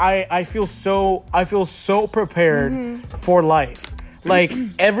 I feel so prepared for life. Like,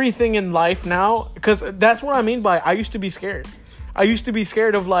 everything in life now, because that's what I mean by I used to be scared. I used to be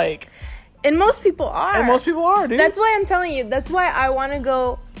scared of, like, and most people are. Dude. That's why I'm telling you. That's why I want to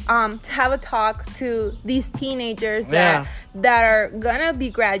go to have a talk to these teenagers that are gonna be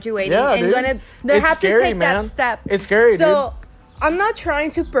graduating and they have to take that step. It's scary, so I'm not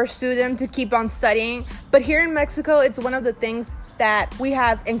trying to pursue them to keep on studying, but here in Mexico, it's one of the things that we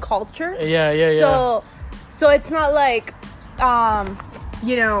have in culture. So it's not like how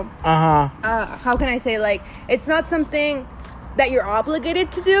can I say, like, it's not something that you're obligated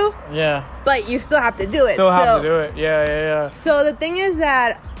to do. But you still have to do it. So the thing is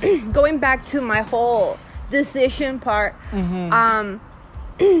that going back to my whole decision part, I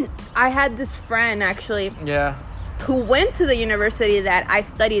had this friend actually who went to the university that I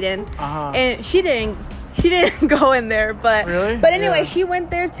studied in, and she didn't go in there, but anyway, she went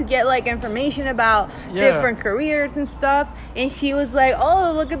there to get like information about different careers and stuff, and she was like,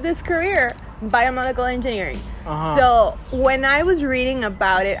 oh, look at this career, biomedical engineering. So when I was reading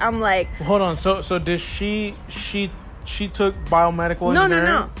about it, I'm like, hold on, so did she took biomedical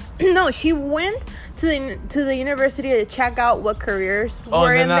engineering? No, she went to the university to check out what careers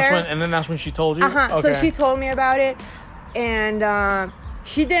were in there. And then that's when she told you? Okay. So she told me about it, and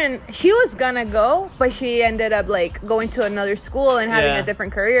she was gonna go, but she ended up like going to another school and having a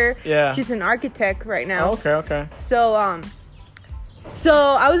different career. She's an architect right now. Okay. So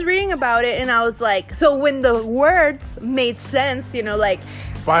I was reading about it, and I was like, so when the words made sense, like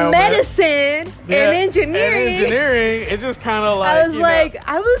medicine and engineering, it just kind of like, I was like,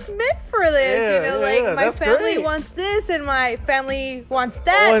 I was meant for this. My family wants this and my family wants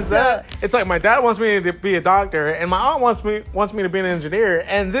that. It's like my dad wants me to be a doctor and my aunt wants me to be an engineer,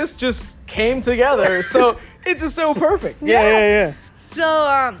 and this just came together. So it's just so perfect. So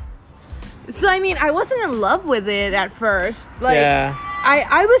I mean, I wasn't in love with it at first.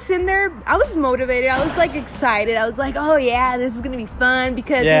 I was in there, I was motivated, I was like excited, I was like, oh yeah, this is gonna be fun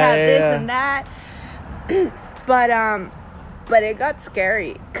because you have this and that. But it got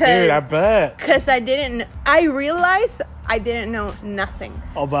scary. Dude, I bet. Because I realized I didn't know nothing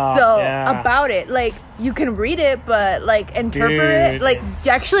about it. Like, you can read it, but like interpret it, like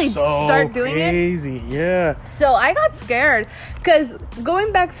actually start doing it. So I got scared because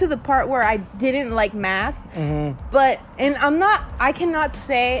going back to the part where I didn't like math, but I cannot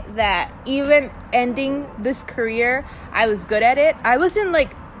say that even ending this career, I was good at it. I wasn't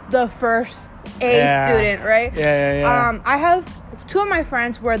like the first A student, right? I have two of my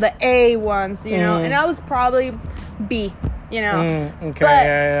friends were the A ones, and I was probably B,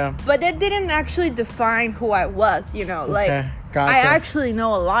 but that didn't actually define who I was, like I actually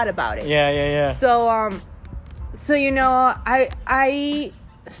know a lot about it. So I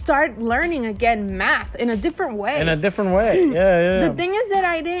start learning again math in a different way. The thing is that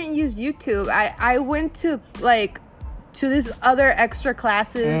I didn't use YouTube. I went to to these other extra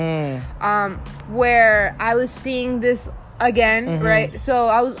classes where I was seeing this again, right? So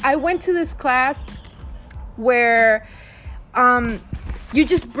I went to this class where you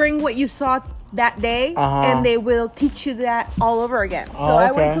just bring what you saw that day and they will teach you that all over again. So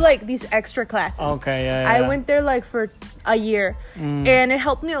I went to these extra classes. I went there for a year and it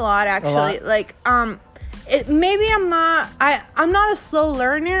helped me a lot actually. Maybe I'm not a slow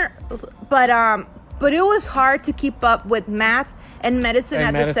learner, but it was hard to keep up with math and medicine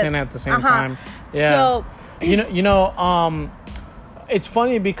at the same time. So it's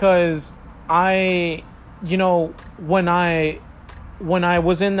funny because I, you know, when I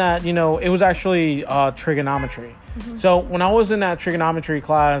was in that, you know, it was actually trigonometry. Mm-hmm. So when I was in that trigonometry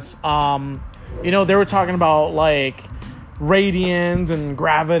class, you know, they were talking about like radians and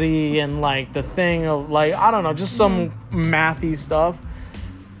gravity and like the thing of like, I don't know, just some mathy stuff.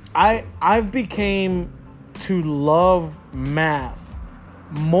 I've became to love math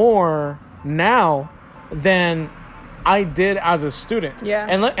more now than I did as a student. Yeah.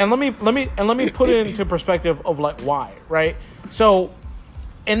 And let me put it into perspective of like why, right? So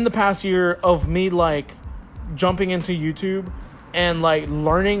in the past year of me like jumping into YouTube and like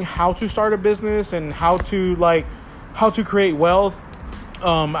learning how to start a business and how to create wealth,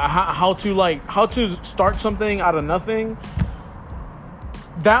 how to start something out of nothing.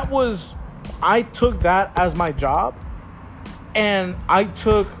 I took that as my job, and I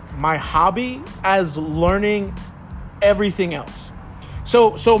took my hobby as learning everything else.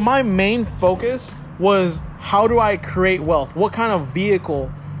 So my main focus was, how do I create wealth? What kind of vehicle?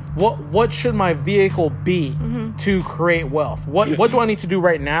 What should my vehicle be to create wealth? What do I need to do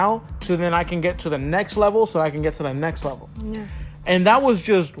right now so then I can get to the next level, so I can get to the next level? Yeah. And that was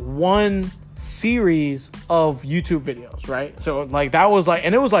just one series of YouTube videos, right? So like that was like,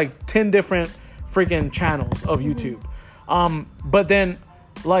 and it was like 10 different freaking channels of YouTube. But then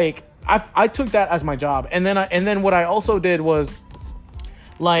like I took that as my job, and then what I also did was,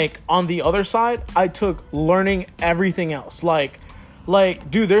 like, on the other side, I took learning everything else. Like,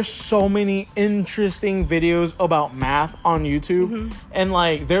 dude, there's so many interesting videos about math on YouTube. And,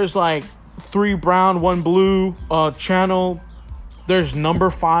 like, there's, like, 3 brown, 1 blue channel. There's Number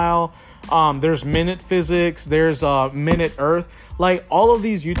File. There's Minute Physics. There's Minute Earth. Like, all of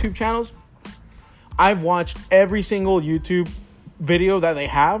these YouTube channels, I've watched every single YouTube video that they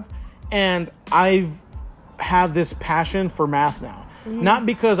have. And I have this passion for math now. Not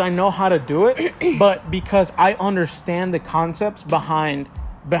because I know how to do it, but because I understand the concepts behind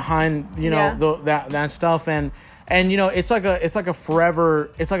you know, that stuff, and you know, it's like a forever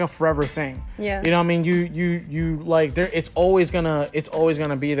thing. Yeah. You know what I mean? You like, there, it's always gonna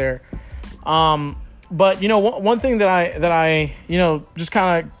be there. But you know, one thing that I you know, just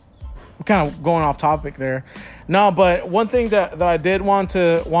kind of going off topic there. No, but one thing that I did want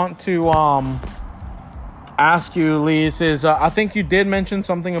to ask you, Lise, is I think you did mention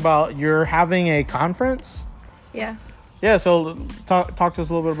something about you're having a conference. Yeah. Yeah. So talk to us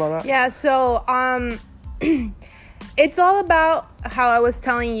a little bit about that. Yeah. So it's all about how I was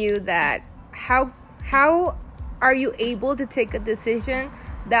telling you that how are you able to take a decision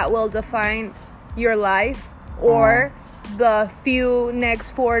that will define your life or the few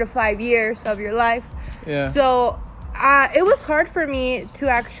next 4 to 5 years of your life. Yeah. So it was hard for me to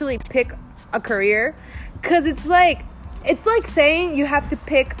actually pick a career, because it's like saying you have to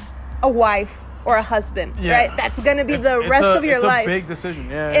pick a wife or a husband, right? That's gonna be the rest of your life. It's a big decision,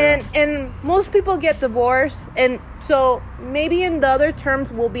 yeah. And most people get divorced, and so maybe in the other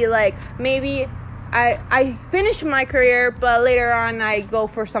terms will be like, maybe I finish my career, but later on I go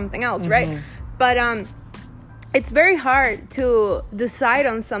for something else, right? But it's very hard to decide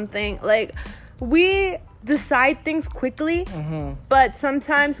on something. Like, we decide things quickly, but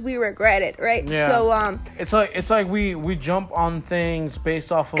sometimes we regret it, right? Yeah. So it's like we jump on things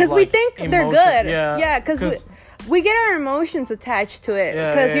based off of, because like, we think emotion. they're good. Yeah, because we get our emotions attached to it,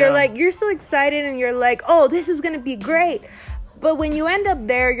 because you're like, you're so excited and you're like, oh, this is gonna be great, but when you end up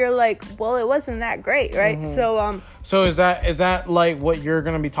there, you're like, well, it wasn't that great, right? So is that like what you're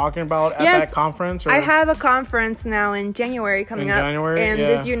going to be talking about at that conference? Or? I have a conference now in January coming up in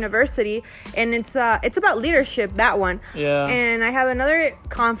this university, and it's about leadership, that one. Yeah. And I have another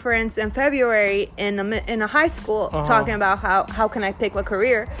conference in February in a high school talking about how can I pick a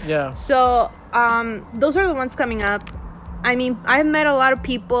career. Yeah. So those are the ones coming up. I mean, I've met a lot of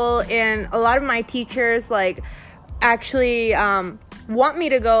people, and a lot of my teachers like actually want me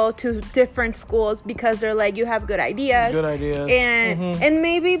to go to different schools because they're like, you have good ideas. And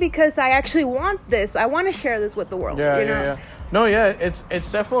maybe because I actually want this. I want to share this with the world.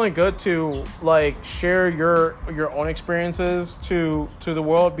 It's definitely good to like share your own experiences to the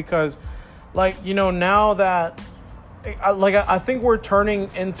world, because like, you know, now that I think we're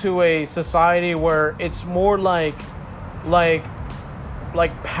turning into a society where it's more like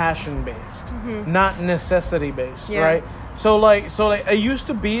passion based, not necessity based, right? So like it used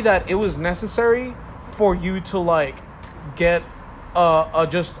to be that it was necessary for you to like get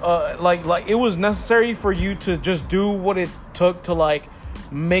like it was necessary for you to just do what it took to like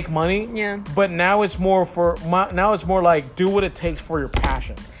make money. Yeah. But now it's more like do what it takes for your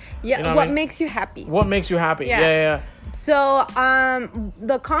passion. Yeah, You know what I mean? makes you happy. What makes you happy? Yeah. Yeah. So,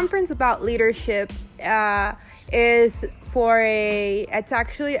 the conference about leadership is it's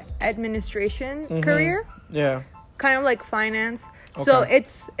actually administration career, Yeah. kind of like finance. So Okay.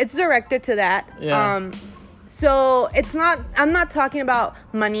 it's directed to that. Yeah. So I'm not talking about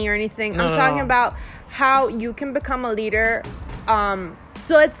money or anything. I'm talking about how you can become a leader.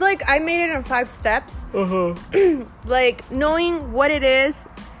 So it's like I made it in 5 steps. Like knowing what it is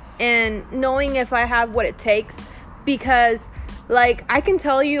and knowing if I have what it takes, because like I can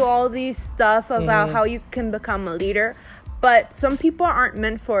tell you all these stuff about how you can become a leader, but some people aren't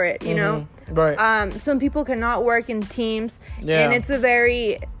meant for it, you know? Right. Some people cannot work in teams, Yeah. and it's a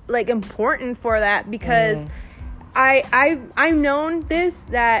very like important for that, because I've known this,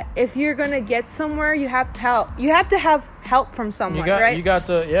 that if you're gonna get somewhere, you have to have help from someone, right? You got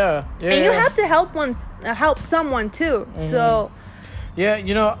to and you have to help someone too. So yeah,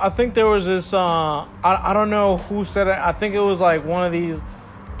 you know, I think there was this I don't know who said it. I think it was like one of these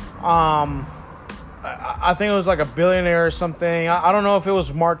I think it was like a billionaire or something. I don't know if it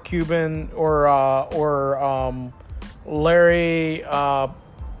was Mark Cuban or Larry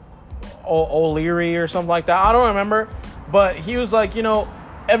O'Leary or something like that. I don't remember, but he was like, you know,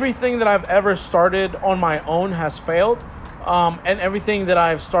 everything that I've ever started on my own has failed, and everything that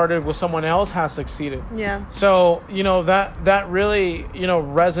I've started with someone else has succeeded. yeah. So, you know, that really, you know,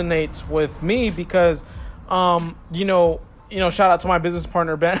 resonates with me because, you know, shout out to my business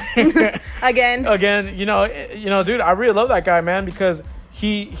partner, Ben. Again, you know, dude, I really love that guy, man, because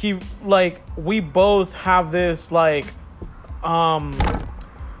he like, we both have this like,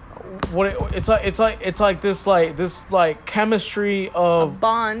 it's like this chemistry of A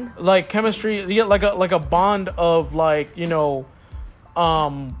bond. like chemistry, yeah, like a bond of like, you know,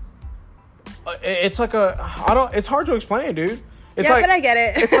 it's like it's hard to explain, dude. It's Yeah, like, but I get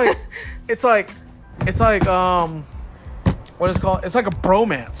it. it's like what is it called? It's like a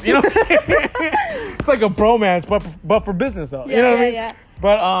bromance, you know? It's like a bromance, but for business though. Yeah, you know what I yeah, mean?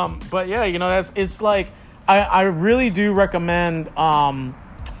 yeah. But yeah, you know, it's like I really do recommend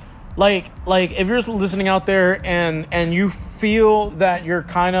like if you're listening out there and you feel that you're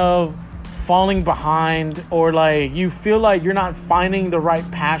kind of falling behind, or like you feel like you're not finding the right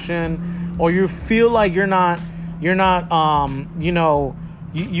passion, or you feel like you're not you know,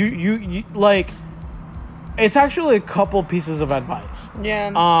 you like, it's actually a couple pieces of advice.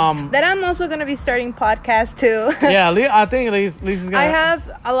 Yeah. That I'm also gonna be starting podcast too. Yeah, I think Lisa's gonna. I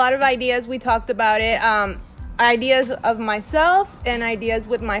have a lot of ideas. We talked about it. Ideas of myself and ideas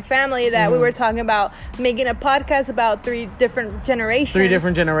with my family that we were talking about making a podcast about 3 different generations. 3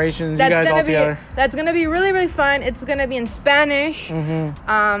 different generations. You guys all together. That's gonna be really, really fun. It's gonna be in Spanish.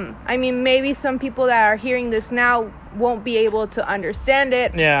 I mean, maybe some people that are hearing this now won't be able to understand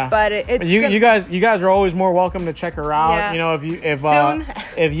it. Yeah. But it's you guys are always more welcome to check her out. Yeah. You know, if Soon.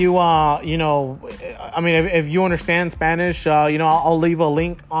 if you you know, I mean, if you understand Spanish, you know, I'll leave a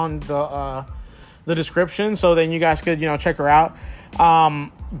link on the description, so then you guys could, you know, check her out.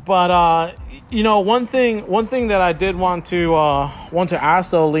 But you know, one thing that I did want to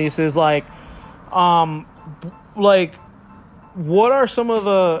ask though, Lisa, is like what are some of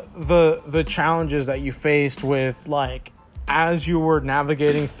the challenges that you faced with, like, as you were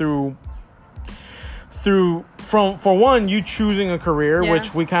navigating through from, for one, you choosing a career, Yeah.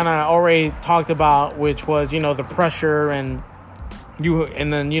 which we kind of already talked about, which was, you know, the pressure, and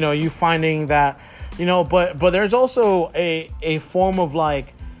then, you know, you finding that, you know, but there's also a form of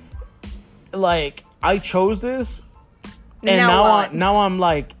like I chose this, and now I'm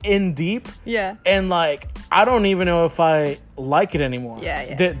like in deep, Yeah. and like I don't even know if I like it anymore.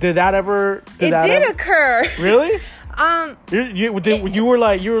 Yeah. Did that ever? It did occur. Really? You were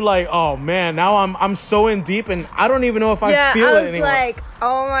like, oh man, now I'm so in deep, and I don't even know if I feel it anymore. I was like,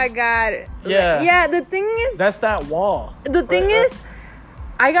 oh my god. Yeah. Yeah. The thing is, That's that wall. the thing is,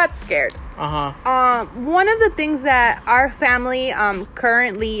 I got scared. One of the things that our family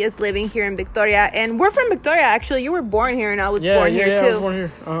currently is living here in Victoria, and we're from Victoria actually. You were born here, and I was born here too. I was born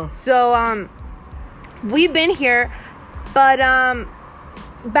here. So we've been here, but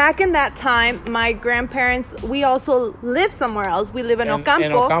back in that time, my grandparents, we also live somewhere else. We live in Ocampo.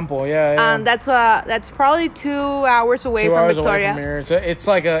 In Ocampo, yeah. That's probably 2 hours away 2 from hours Victoria. away from here.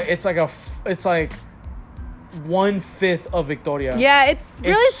 It's like 1/5 of Victoria. Yeah, it's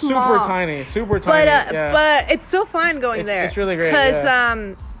really it's small. super tiny. But it's so fun going there. It's really great because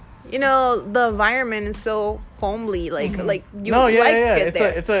you know, the environment is so homely. Like you it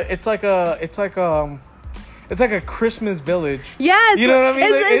there. It's like a Christmas village. Yeah, you know what I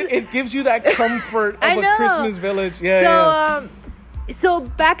mean? It gives you that comfort of a Christmas village. Yeah. So So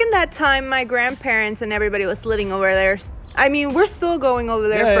back in that time, my grandparents and everybody was living over there. I mean, we're still going over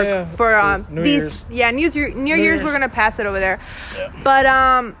there for New these Year's. New Year's. We're gonna pass it over there. Yeah.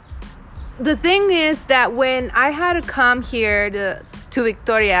 But the thing is that when I had to come here to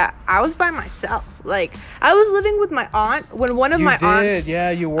Victoria, I was by myself. Like, I was living with my aunt when one of my aunts. Yeah,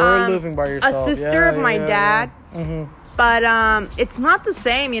 you were living by yourself. A sister of my dad. Yeah. Mm-hmm. But it's not the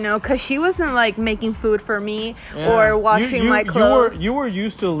same, you know, because she wasn't like making food for me or washing my clothes. You were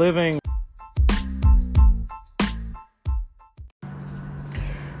used to living.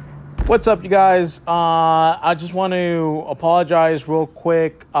 What's up, you guys? I just want to apologize real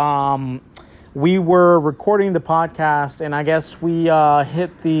quick. We were recording the podcast, and I guess we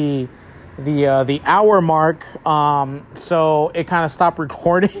hit the hour mark, so it kind of stopped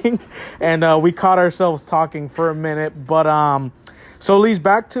recording, and we caught ourselves talking for a minute. But so at least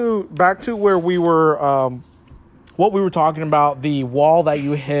back to where we were, what we were talking about, the wall that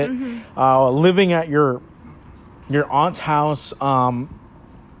you hit, living at your aunt's house.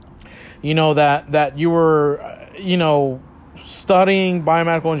 You know that you were, you know, studying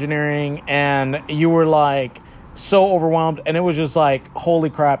biomedical engineering, and you were like so overwhelmed, and it was just like,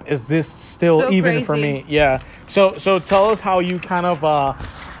 holy crap, is this still so even crazy for me? Yeah. So tell us how you kind of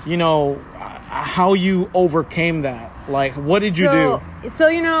you know, how you overcame that. Like, what did you do? So,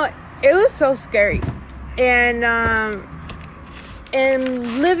 you know, it was so scary, and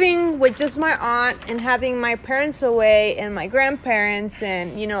living with just my aunt and having my parents away and my grandparents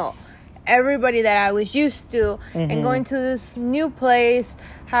and, you know, everybody that I was used to, and going to this new place,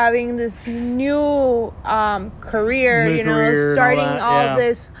 having this new career, you know, starting all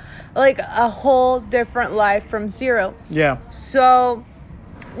this, like a whole different life from zero. Yeah. So,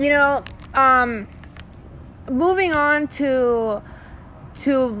 you know, moving on to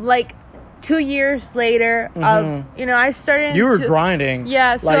like 2 years later of, you know, I started. You were grinding.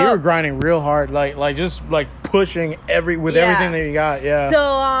 Yeah. So like, you were grinding real hard, like just like pushing everything that you got. Yeah.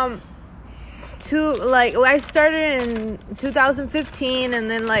 So I started in 2015,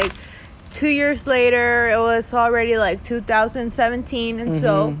 and then like 2 years later it was already like 2017, and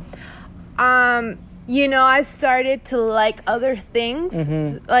so you know, I started to like other things,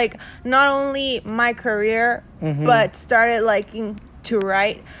 like not only my career, but started liking to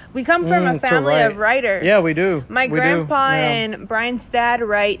write. We come from a family of writers. Yeah, we do. My grandpa and Brian's dad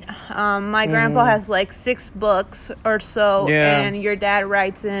write. My grandpa has like 6 books or so, and your dad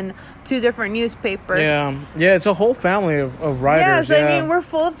writes in 2 different newspapers. Yeah, it's a whole family of writers. I mean, we're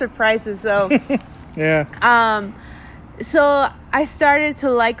full of surprises. So so I started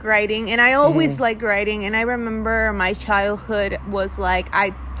to like writing, and I always liked writing. And I remember my childhood was like,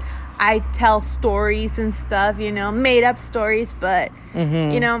 I tell stories and stuff, you know, made up stories, but,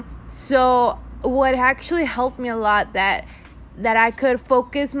 you know, so what actually helped me a lot that I could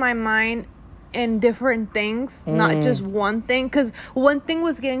focus my mind in different things, not just one thing, because one thing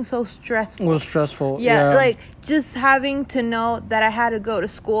was getting so stressful. It was stressful. Yeah, like just having to know that I had to go to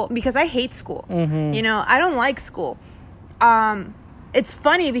school, because I hate school. You know, I don't like school. It's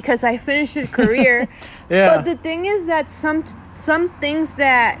funny because I finished a career, but the thing is that some things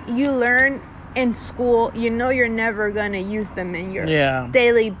that you learn in school, you know, you're never gonna use them in your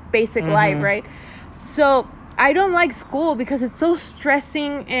daily basic life, right? So I don't like school because it's so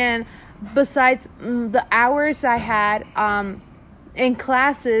stressing, and besides, the hours I had in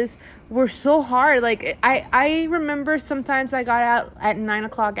classes were so hard. Like, I remember sometimes I got out at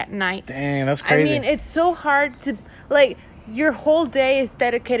 9:00 at night. Dang, that's crazy. I mean, it's so hard to, like, your whole day is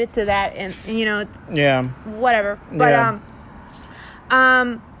dedicated to that, and you know, whatever. But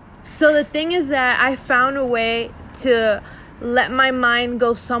so the thing is that I found a way to let my mind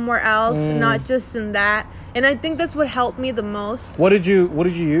go somewhere else, not just in that. And I think that's what helped me the most. What did you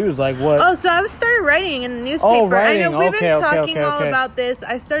use? Like what? Oh, so I started writing in the newspaper. Oh, writing. I know we've been talking all about this.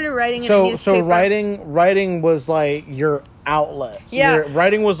 I started writing in a newspaper. So writing was like your outlet. Yeah.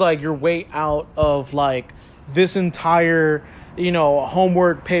 Writing was like your way out of like this entire, you know,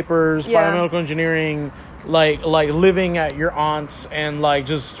 homework, papers, biomedical engineering, like living at your aunt's and like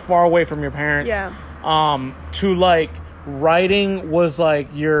just far away from your parents. Yeah. To like writing was like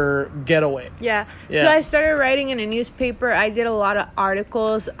your getaway. Yeah. So I started writing in a newspaper. I did a lot of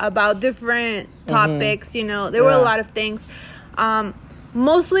articles about different topics, you know. There were a lot of things.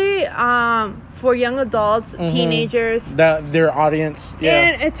 Mostly for young adults, teenagers. That their audience. Yeah.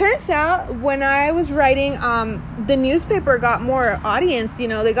 And it turns out when I was writing, the newspaper got more audience, you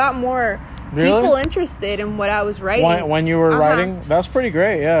know. They got more Really? people interested in what I was writing. When you were writing? That's pretty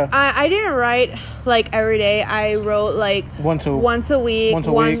great, yeah. I didn't write like every day. I wrote like once a week.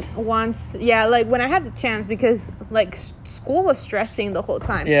 Yeah, like when I had the chance, because like school was stressing the whole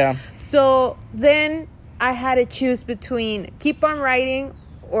time. Yeah. So then I had to choose between keep on writing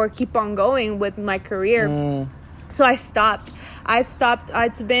or keep on going with my career. So I stopped.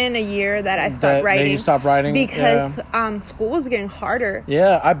 It's been a year that I stopped writing. That you stopped writing? Because school was getting harder.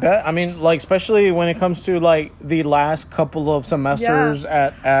 Yeah, I bet. I mean, like, especially when it comes to, like, the last couple of semesters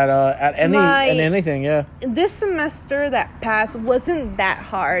at anything, yeah. This semester that passed wasn't that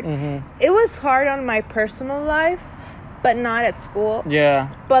hard. It was hard on my personal life, but not at school. Yeah.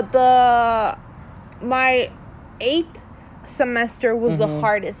 But my 8th semester was the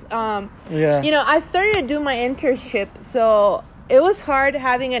hardest. I started to do my internship, so it was hard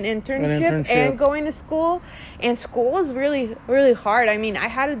having an internship and going to school, and school was really, really hard. I mean, I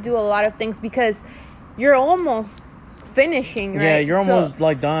had to do a lot of things because you're almost finishing, right? Yeah, you're almost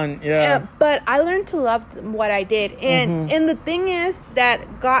like done. Yeah. But I learned to love what I did, and the thing is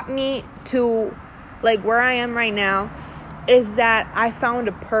that got me to like where I am right now is that I found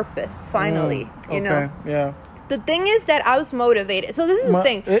a purpose finally. You know. Yeah. The thing is that I was motivated. So this is the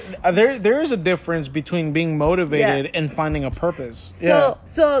thing. There is a difference between being motivated and finding a purpose. So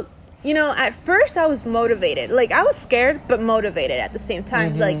at first I was motivated. Like, I was scared, but motivated at the same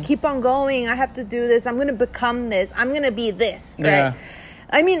time. Like, keep on going. I have to do this. I'm going to become this. I'm going to be this. Right? Yeah.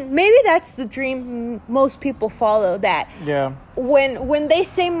 I mean, maybe that's the dream most people follow, that. Yeah. When they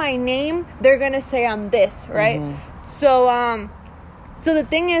say my name, they're going to say I'm this, right? So the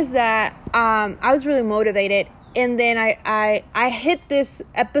thing is that I was really motivated. And then I hit this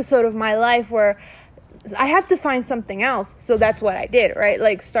episode of my life where I have to find something else. So that's what I did, right?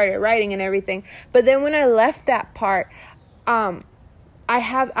 Like, started writing and everything. But then when I left that part, I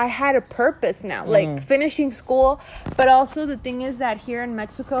had a purpose now, like finishing school. But also the thing is that here in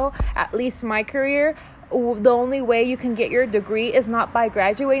Mexico, at least my career, the only way you can get your degree is not by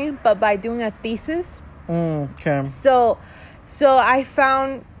graduating, but by doing a thesis. Okay. So I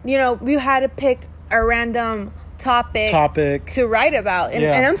found, you had to pick a random topic to write about,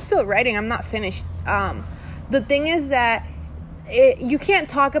 and I'm still writing. I'm not finished. The thing is that you can't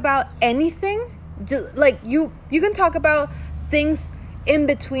talk about anything. Just like you can talk about things in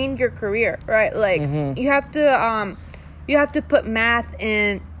between your career, right? Like you have to put math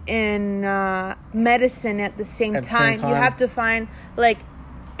in medicine at the same time. You have to find like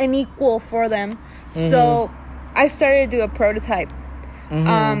an equal for them. So I started to do a prototype.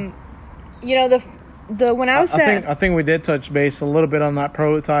 When I was I think we did touch base a little bit on that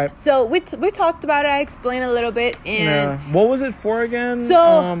prototype. So we talked about it. I explained a little bit. And what was it for again?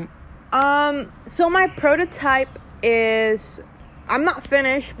 So my prototype is, I'm not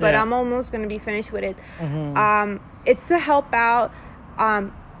finished, but I'm almost going to be finished with it. It's to help out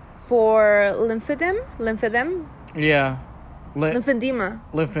for lymphedema. Yeah. Lymphedema,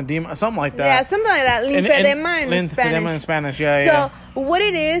 something like that. Yeah, something like that. Lymphedema in Spanish. Lymphedema in Spanish, yeah. So what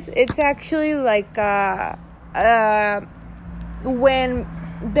it is, it's actually like when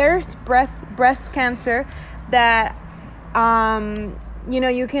there's breast cancer that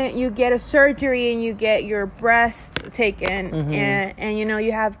you get a surgery and you get your breast taken, and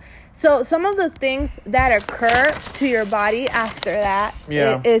you have, so some of the things that occur to your body after that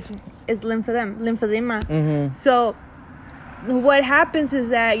is lymphedema. So what happens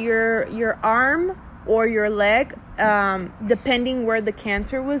is that your arm or your leg, depending where the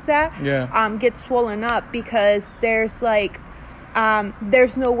cancer was at, gets swollen up because there's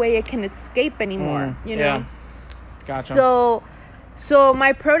no way it can escape anymore. Gotcha. So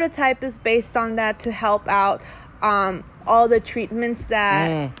my prototype is based on that, to help out all the treatments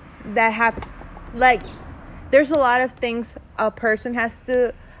that have, like, there's a lot of things a person has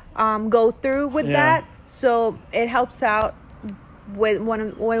to go through with that. So it helps out with one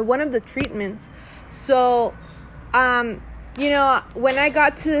of the treatments. So when I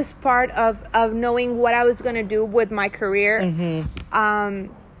got to this part of knowing what I was going to do with my career,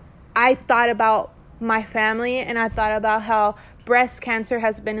 I thought about my family, and I thought about how breast cancer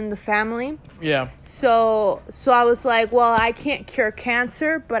has been in the family. Yeah. So I was like, well, I can't cure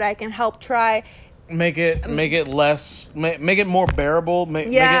cancer, but I can help try make it less, make it more bearable, make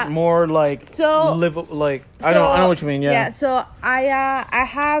it more like I know what you mean. Yeah. So I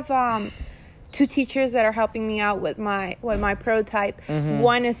have two teachers that are helping me out with my prototype.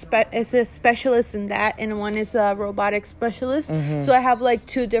 One is a specialist in that, and one is a robotic specialist. So I have like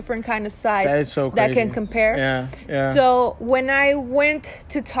two different kind of sides that is so crazy. That can compare. Yeah. So when I went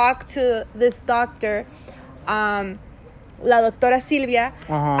to talk to this doctor, La Doctora Silvia,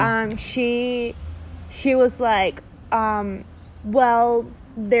 she was like, well,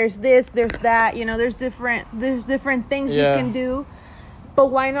 there's this, there's that, you know, there's different things you can do,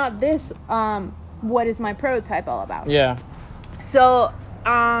 but why not this? What is my prototype all about? Yeah. So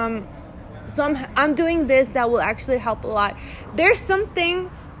I'm doing this that will actually help a lot. There's something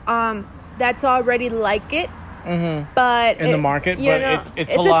that's already like it, but in the market, but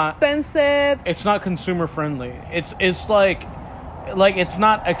it's a lot expensive. It's not consumer friendly. It's like it's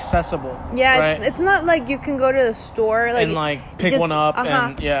not accessible. Yeah, right? it's not like you can go to the store and pick one up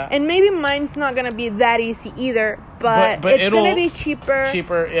and maybe mine's not gonna be that easy either, but it's gonna be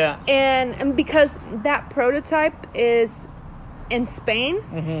cheaper, yeah. And because that prototype is in Spain,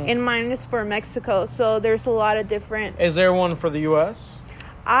 and mine is for Mexico, so there's a lot of different. Is there one for the U.S.?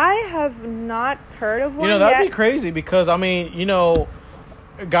 I have not heard of one. You know, that'd be crazy because I mean, you know,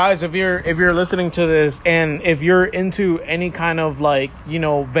 guys, if you're listening to this and if you're into any kind of like, you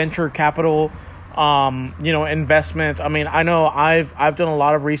know, venture capital, you know, investment. I mean, I know I've done a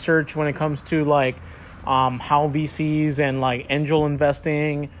lot of research when it comes to like how VCs and like angel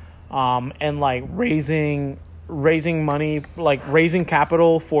investing, and like raising money, like raising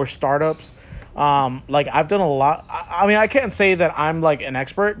capital for startups. Like I've done a lot. I mean, I can't say that I'm like an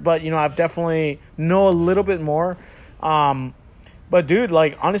expert, but you know, I've definitely know a little bit more. But dude,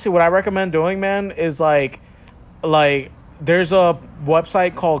 like honestly, what I recommend doing, man, is like there's a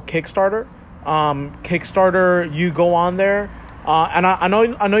website called Kickstarter. Kickstarter, you go on there, and I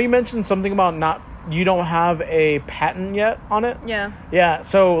know you mentioned something about you don't have a patent yet on it. Yeah.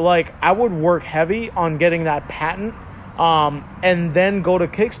 So like I would work heavy on getting that patent, and then go to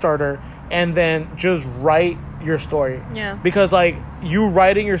Kickstarter. And then just write your story. Yeah. Because, like, you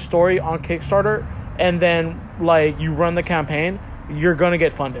writing your story on Kickstarter and then, like, you run the campaign, you're going to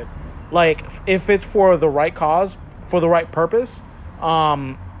get funded. Like, if it's for the right cause, for the right purpose,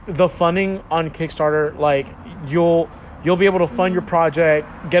 the funding on Kickstarter, like, you'll be able to fund your project,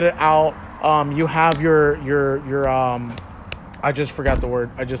 get it out. You have your I just forgot the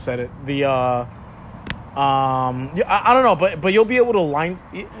word. I just said it. I don't know, but you'll be able to line.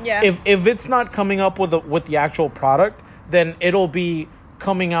 Yeah. If it's not coming up with the actual product, then it'll be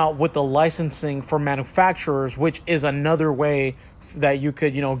coming out with the licensing for manufacturers, which is another way that you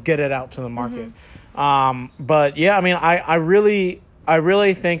could, you know, get it out to the market. But yeah, I mean, I really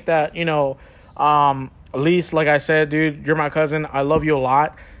think that, you know, Elise, like I said, dude, you're my cousin. I love you a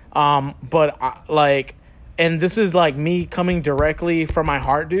lot. But and this is like me coming directly from my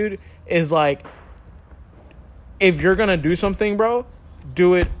heart, dude, is like, if you're gonna do something, bro,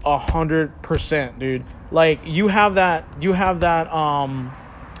 do it 100%, dude. Like you have that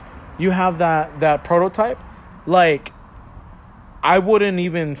prototype. Like I wouldn't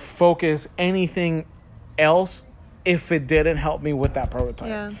even focus anything else if it didn't help me with that prototype.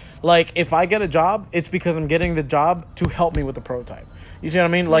 Yeah. Like if I get a job, it's because I'm getting the job to help me with the prototype. You see what I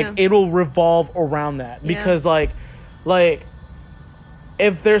mean? Like it'll revolve around that because like.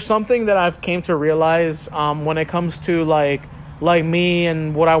 If there's something that I've came to realize when it comes to like me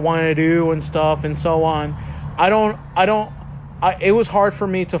and what I want to do and stuff and so on, it was hard for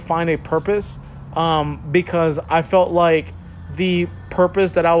me to find a purpose because I felt like the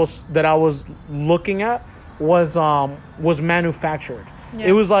purpose that I was looking at was manufactured. Yeah.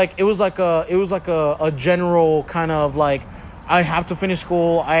 It was like a general kind of like, I have to finish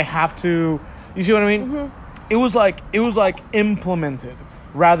school. I have to, you see what I mean? Mm-hmm. It was like implemented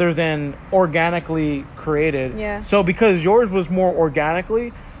rather than organically created. Yeah. So because yours was more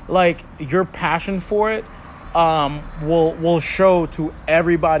organically, like your passion for it will show to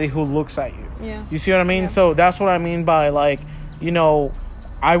everybody who looks at you. Yeah. You see what I mean? Yeah. So that's what I mean by like, you know,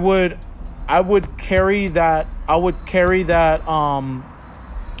 I would carry that I would carry that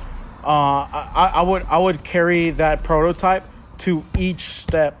prototype to each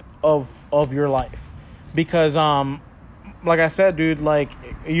step of your life, because like I said, dude, like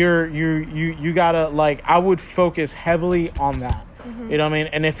you gotta, like, I would focus heavily on that. Mm-hmm. You know what I mean?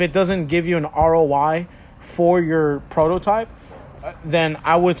 And if it doesn't give you an ROI for your prototype, then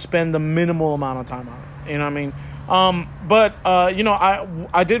I would spend the minimal amount of time on it. You know what I mean? But you know,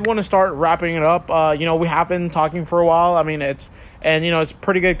 I did want to start wrapping it up. You know, we have been talking for a while. I mean, it's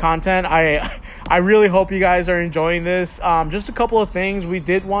pretty good content. I really hope you guys are enjoying this. Just a couple of things we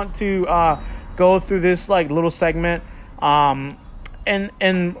did want to go through this like little segment. And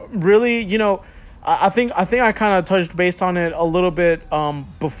really, you know, I think I kind of touched based on it a little bit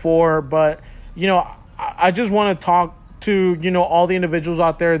before, but you know, I just want to talk to, you know, all the individuals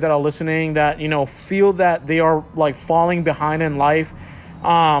out there that are listening that, you know, feel that they are like falling behind in life.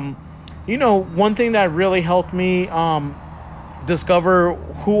 You know, one thing that really helped me discover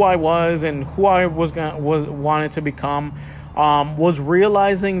who I was and who I was wanted to become, was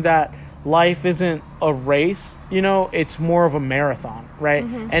realizing that life isn't a race, it's more of a marathon, right?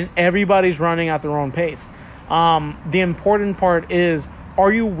 And everybody's running at their own pace. The important part is,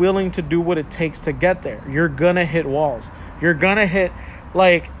 are you willing to do what it takes to get there? You're gonna hit walls. You're gonna hit,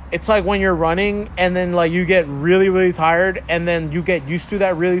 it's like when you're running and then you get really, really tired, and then you get used to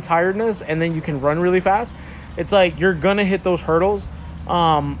that really tiredness, and then you can run really fast. It's like you're gonna hit those hurdles.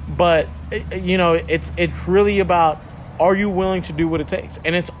 But it's really about, are you willing to do what it takes?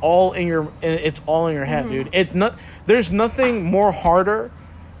 And it's all in your head, dude. There's nothing more harder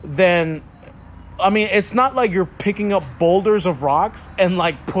than, it's not like you're picking up boulders of rocks and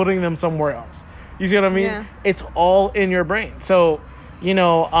putting them somewhere else. You see what I mean? Yeah. It's all in your brain. So,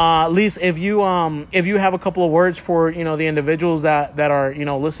 Lise, if you have a couple of words for, the individuals that are,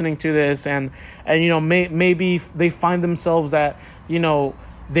 listening to this, and maybe they find themselves that,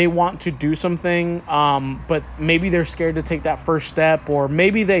 they want to do something, but maybe they're scared to take that first step, or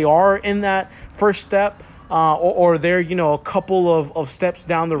maybe they are in that first step, or they're, a couple of steps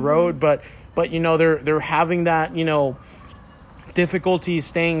down the road, but they're having that, difficulty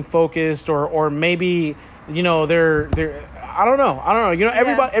staying focused, or maybe, they're I don't know.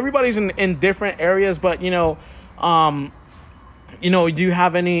 Everybody's in different areas, but do you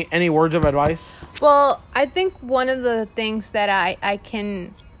have any words of advice? Well, I think one of the things that I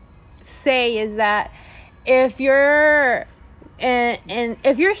can say is that if you're and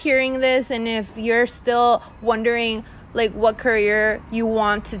if you're hearing this, and if you're still wondering what career you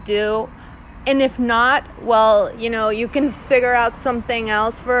want to do, and if not, well, you can figure out something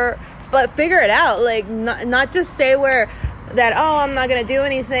else but figure it out. Not just stay where that, oh, I'm not gonna do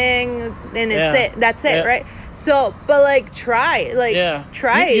anything, and that's it, right? So, but try,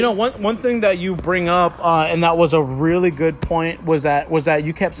 try. One thing that you bring up, and that was a really good point, was that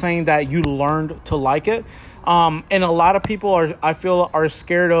you kept saying that you learned to like it, and a lot of people are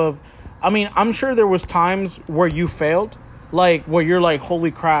scared of. I'm sure there was times where you failed, where you're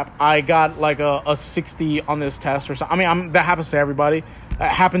holy crap, I got a 60 on this test or something. That happens to everybody.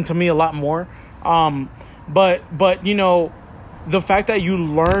 That happened to me a lot more. But the fact that you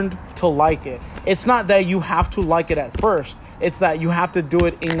learned to like it, it's not that you have to like it at first. It's that you have to do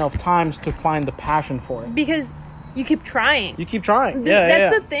it enough times to find the passion for it. Because you keep trying. You keep trying.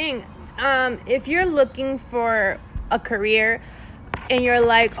 That's the thing. If you're looking for a career and you're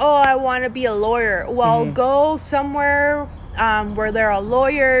like, oh, I want to be a lawyer, well, go somewhere where there are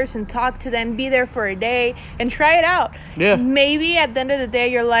lawyers and talk to them, be there for a day and try it out. Yeah. Maybe at the end of the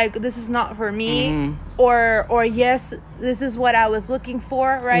day, you're like, this is not for me, or yes, this is what I was looking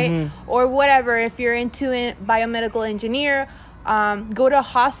for, right? Or whatever. If you're into biomedical engineer, go to a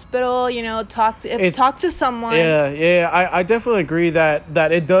hospital, talk to someone. I definitely agree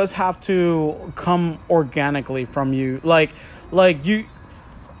that it does have to come organically from you.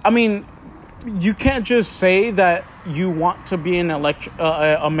 You can't just say that you want to be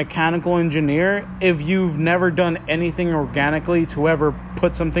a mechanical engineer if you've never done anything organically to ever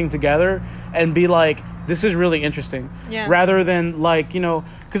put something together and be like, this is really interesting. Yeah. Rather than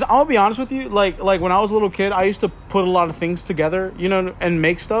because I'll be honest with you, like when I was a little kid, I used to put a lot of things together, and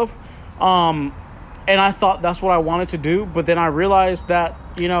make stuff. And I thought that's what I wanted to do, but then I realized that,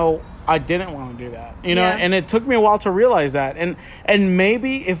 I didn't want to do that, and it took me a while to realize that. And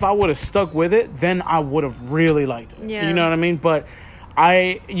maybe if I would have stuck with it, then I would have really liked it. Yeah. You know what I mean? But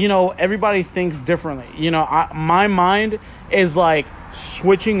everybody thinks differently. My mind is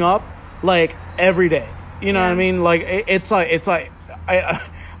switching up every day. You know what I mean?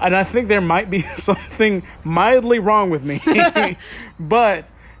 And I think there might be something mildly wrong with me, but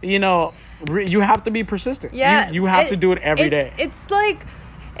you have to be persistent. Yeah. You have to do it every day.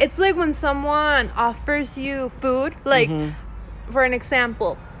 It's like when someone offers you food, for an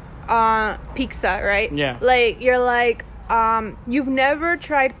example, pizza, right? Yeah. You're you've never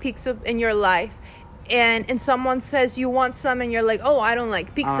tried pizza in your life, and someone says you want some, and you're like, oh, I don't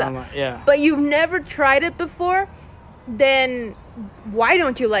like pizza. Yeah. But you've never tried it before, then why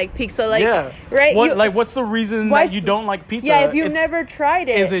don't you like pizza? Right? What's the reason that you don't like pizza? Yeah, if you've never tried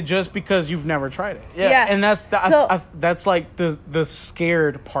it. Is it just because you've never tried it? Yeah. And that's the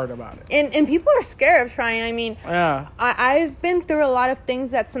scared part about it. And people are scared of trying. I've been through a lot of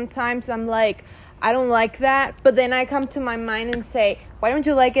things that sometimes I'm like, I don't like that, but then I come to my mind and say, why don't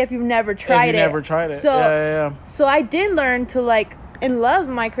you like it if you've never tried it? So I did learn to and love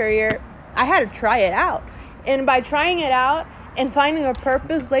my career. I had to try it out. And by trying it out and finding a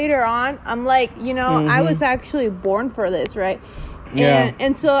purpose later on, I'm like, I was actually born for this, right? Yeah.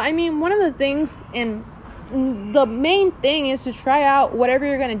 And so, one of the things, and the main thing is to try out whatever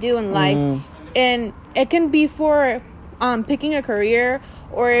you're gonna do in life, and it can be for picking a career,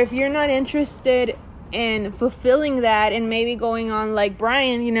 or if you're not interested in fulfilling that and maybe going on like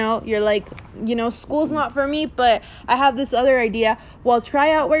Brian, you're like, school's not for me, but I have this other idea. Well,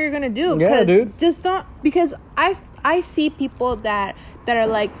 try out what you're gonna do. Yeah, dude. Just don't, because I see people that are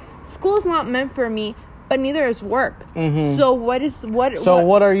like, school's not meant for me, but neither is work. So what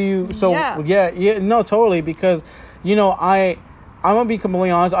are you? So yeah, no, totally. Because I'm gonna be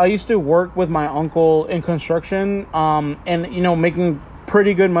completely honest. I used to work with my uncle in construction, and making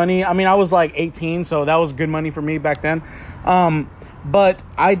pretty good money. I mean, I was like 18, so that was good money for me back then. But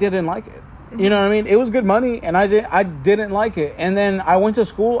I didn't like it. You know what I mean? It was good money, and I didn't like it. And then I went to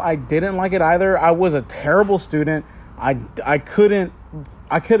school. I didn't like it either. I was a terrible student. I couldn't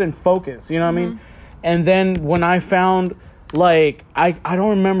focus. You know what I mean? And then when I found, like, I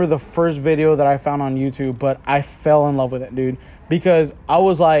don't remember the first video that I found on YouTube, but I fell in love with it, dude. Because I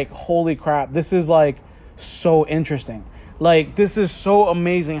was like, holy crap, this is, like, so interesting. Like, this is so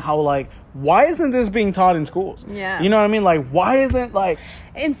amazing how, like, why isn't this being taught in schools? Yeah. You know what I mean? Like, why isn't, like...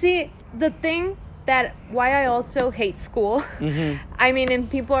 And see, the thing that why I also hate school, I mean, and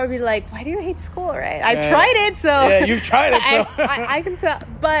people are be like, why do you hate school, right? I've tried it, so... Yeah, you've tried it, so... I can tell.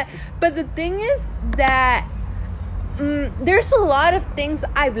 But the thing is that there's a lot of things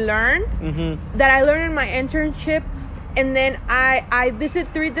I've learned that I learned in my internship, and then I visit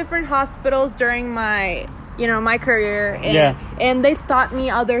 3 different hospitals during my... my career, and they taught me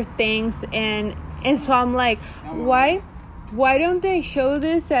other things, and so I'm like, why don't they show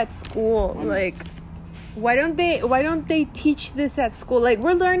this at school? Like, why don't they teach this at school? Like,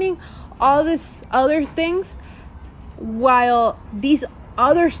 we're learning all this other things while these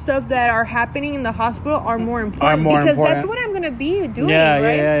other stuff that are happening in the hospital are more important, because that's what I'm gonna be doing.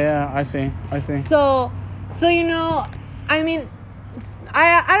 Yeah. I see. So I mean,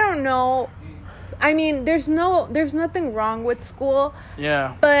 I don't know. I mean, there's nothing wrong with school.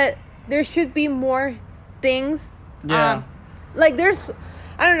 Yeah. But there should be more things. Yeah. Like there's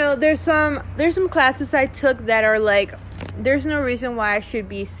some classes I took that are like, there's no reason why I should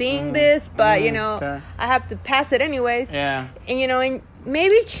be seeing this, but I have to pass it anyways. Yeah. And and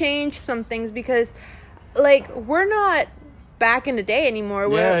maybe change some things, because like, we're not back in the day anymore.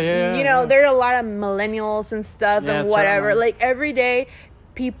 There are a lot of millennials and stuff and whatever. Certainly. Like, every day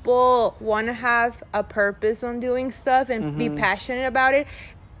people want to have a purpose on doing stuff and be passionate about it,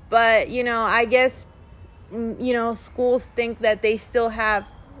 but I guess schools think that they still have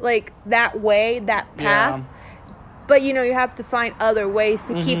like that path, but you have to find other ways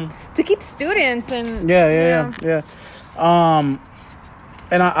to keep students and yeah.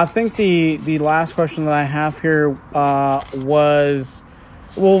 And I think the last question that I have here was,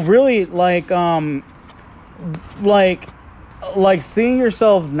 well, really, like seeing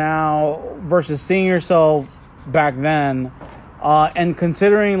yourself now versus seeing yourself back then, and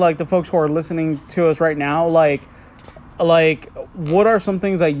considering like the folks who are listening to us right now, like what are some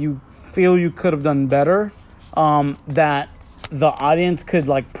things that you feel you could have done better, that the audience could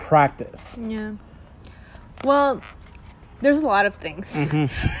like practice? Yeah. Well, there's a lot of things,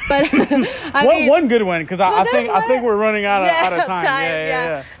 but one good one, because I think we're running out of time.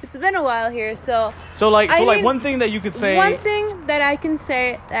 Yeah. It's been a while here, so one thing that you could say. One thing that I can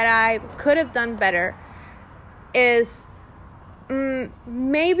say that I could have done better is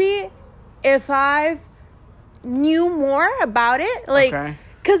maybe if I knew more about it, like.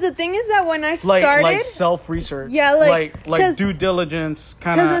 Because the thing is that when I started, like self-research, like due diligence,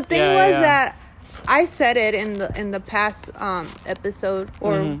 kind of. Because the thing was that I said it in the past episode,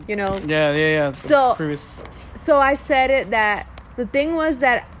 or So I said it that the thing was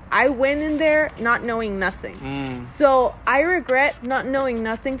that I went in there not knowing nothing. So I regret not knowing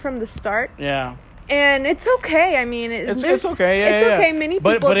nothing from the start. Yeah. And it's okay. I mean, it's okay. It's okay. Many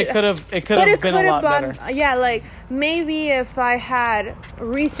people, but it could have been a lot better. Yeah, like maybe if I had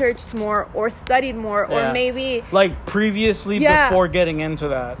researched more or studied more, or maybe like previously before getting into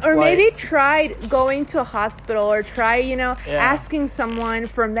that, or maybe tried going to a hospital, or try asking someone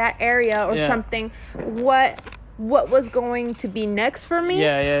from that area or something what was going to be next for me.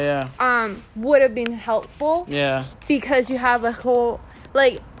 Would have been helpful. Yeah. Because you have a whole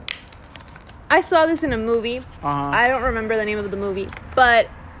like. I saw this in a movie. I don't remember the name of the movie, but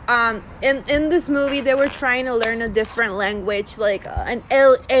in this movie they were trying to learn a different language, like an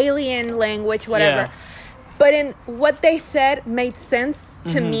alien language, whatever. Yeah. But in what they said made sense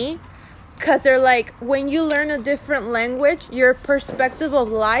to me, because they're like, when you learn a different language, your perspective of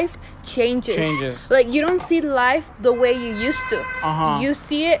life changes. Like, you don't see life the way you used to. You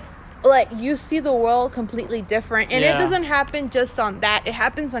see it like you see the world completely different, and it doesn't happen just on that. It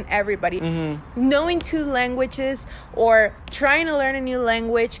happens on everybody. Knowing 2 languages or trying to learn a new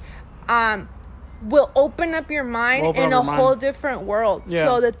language will open up your mind in a whole different world.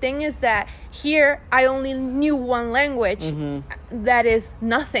 So the thing is that here I only knew 1 language. That is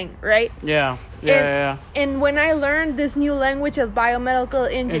nothing, right? And when I learned this new language of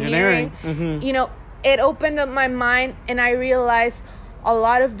biomedical engineering. You know, it opened up my mind, and I realized a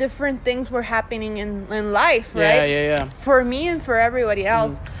lot of different things were happening in life, right? For me and for everybody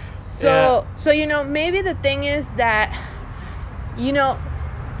else. So you know, maybe the thing is that, you know,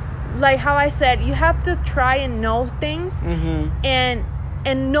 like how I said, you have to try and know things, and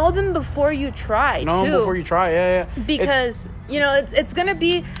know them before you try. Know them before you try, Because you know it's gonna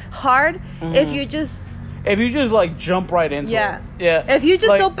be hard if you just like jump right into it. If you just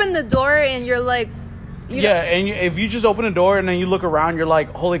like, open the door and you're like. If you just open a door and then you look around, you're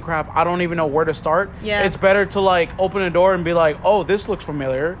like, holy crap, I don't even know where to start. It's better to like open a door and be like, oh, this looks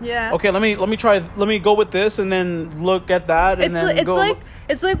familiar. Okay, let me go with this, and then look at that, and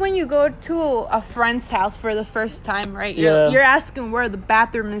it's like when you go to a friend's house for the first time, right? You're asking where the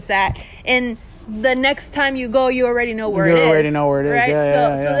bathroom is at, and the next time you go, you already know where it is. You already know where it is,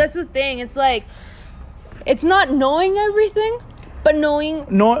 right? So that's the thing. It's like, it's not knowing everything, but knowing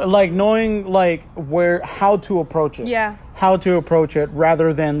how to approach it. How to approach it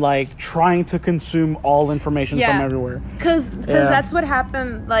rather than like trying to consume all information from everywhere. Because that's what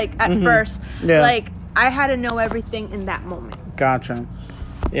happened like at first. Like I had to know everything in that moment. Gotcha.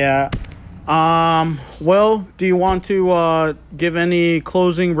 Well, do you want to give any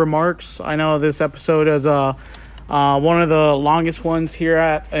closing remarks? I know this episode is one of the longest ones here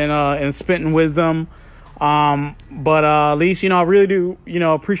in Spittin' Wisdom. But at least, you know, I really do, you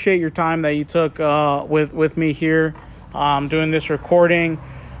know, appreciate your time that you took with me here doing this recording.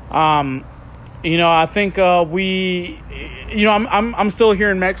 You know, I think you know, I'm still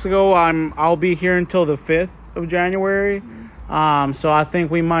here in Mexico. I'll be here until the 5th of January. So I think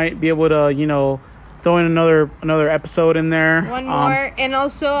we might be able to, you know, throw in another episode in there. One more. And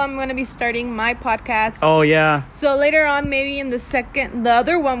also I'm going to be starting my podcast. Oh yeah. So later on, maybe in the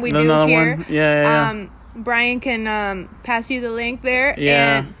other one we do here. One? Yeah. Brian can pass you the link there.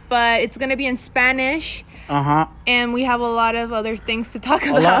 But it's going to be in Spanish. And we have a lot of other things to talk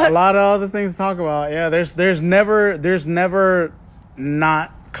about. A lot of other things to talk about. Yeah, there's never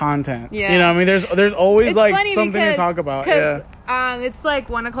not content. You know what I mean? There's always it's like something to talk about. It's like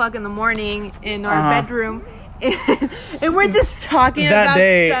 1:00 in the morning in our bedroom. And we're just talking about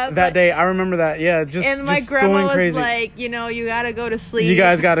stuff. That day, I remember that. Yeah, and my grandma was like, you know, you gotta go to sleep. You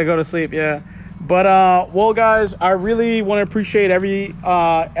guys gotta go to sleep. Yeah. But well, guys, I really want to appreciate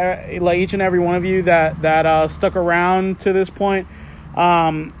like each and every one of you that stuck around to this point.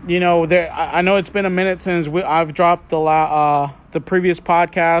 You know, I know it's been a minute since I've dropped the previous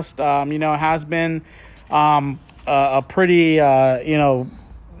podcast. You know, it has been a pretty you know,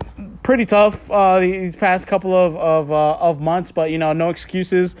 pretty tough these past couple of months, but you know, no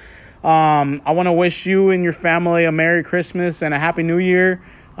excuses. I want to wish you and your family a Merry Christmas and a Happy New Year.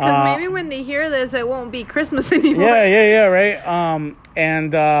 Because maybe when they hear this, it won't be Christmas anymore. Yeah, right.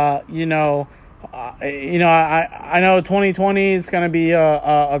 And you know, I know 2020 is gonna be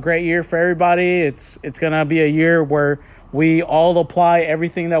a great year for everybody. It's gonna be a year where we all apply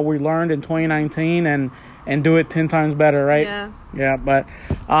everything that we learned in 2019 and do it 10 times better, right? Yeah. But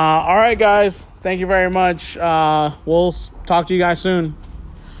all right, guys, thank you very much. We'll talk to you guys soon.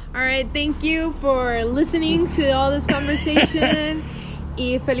 All right, thank you for listening to all this conversation.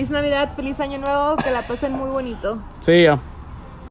 Y feliz Navidad, feliz Año Nuevo, que la pasen muy bonito. See ya.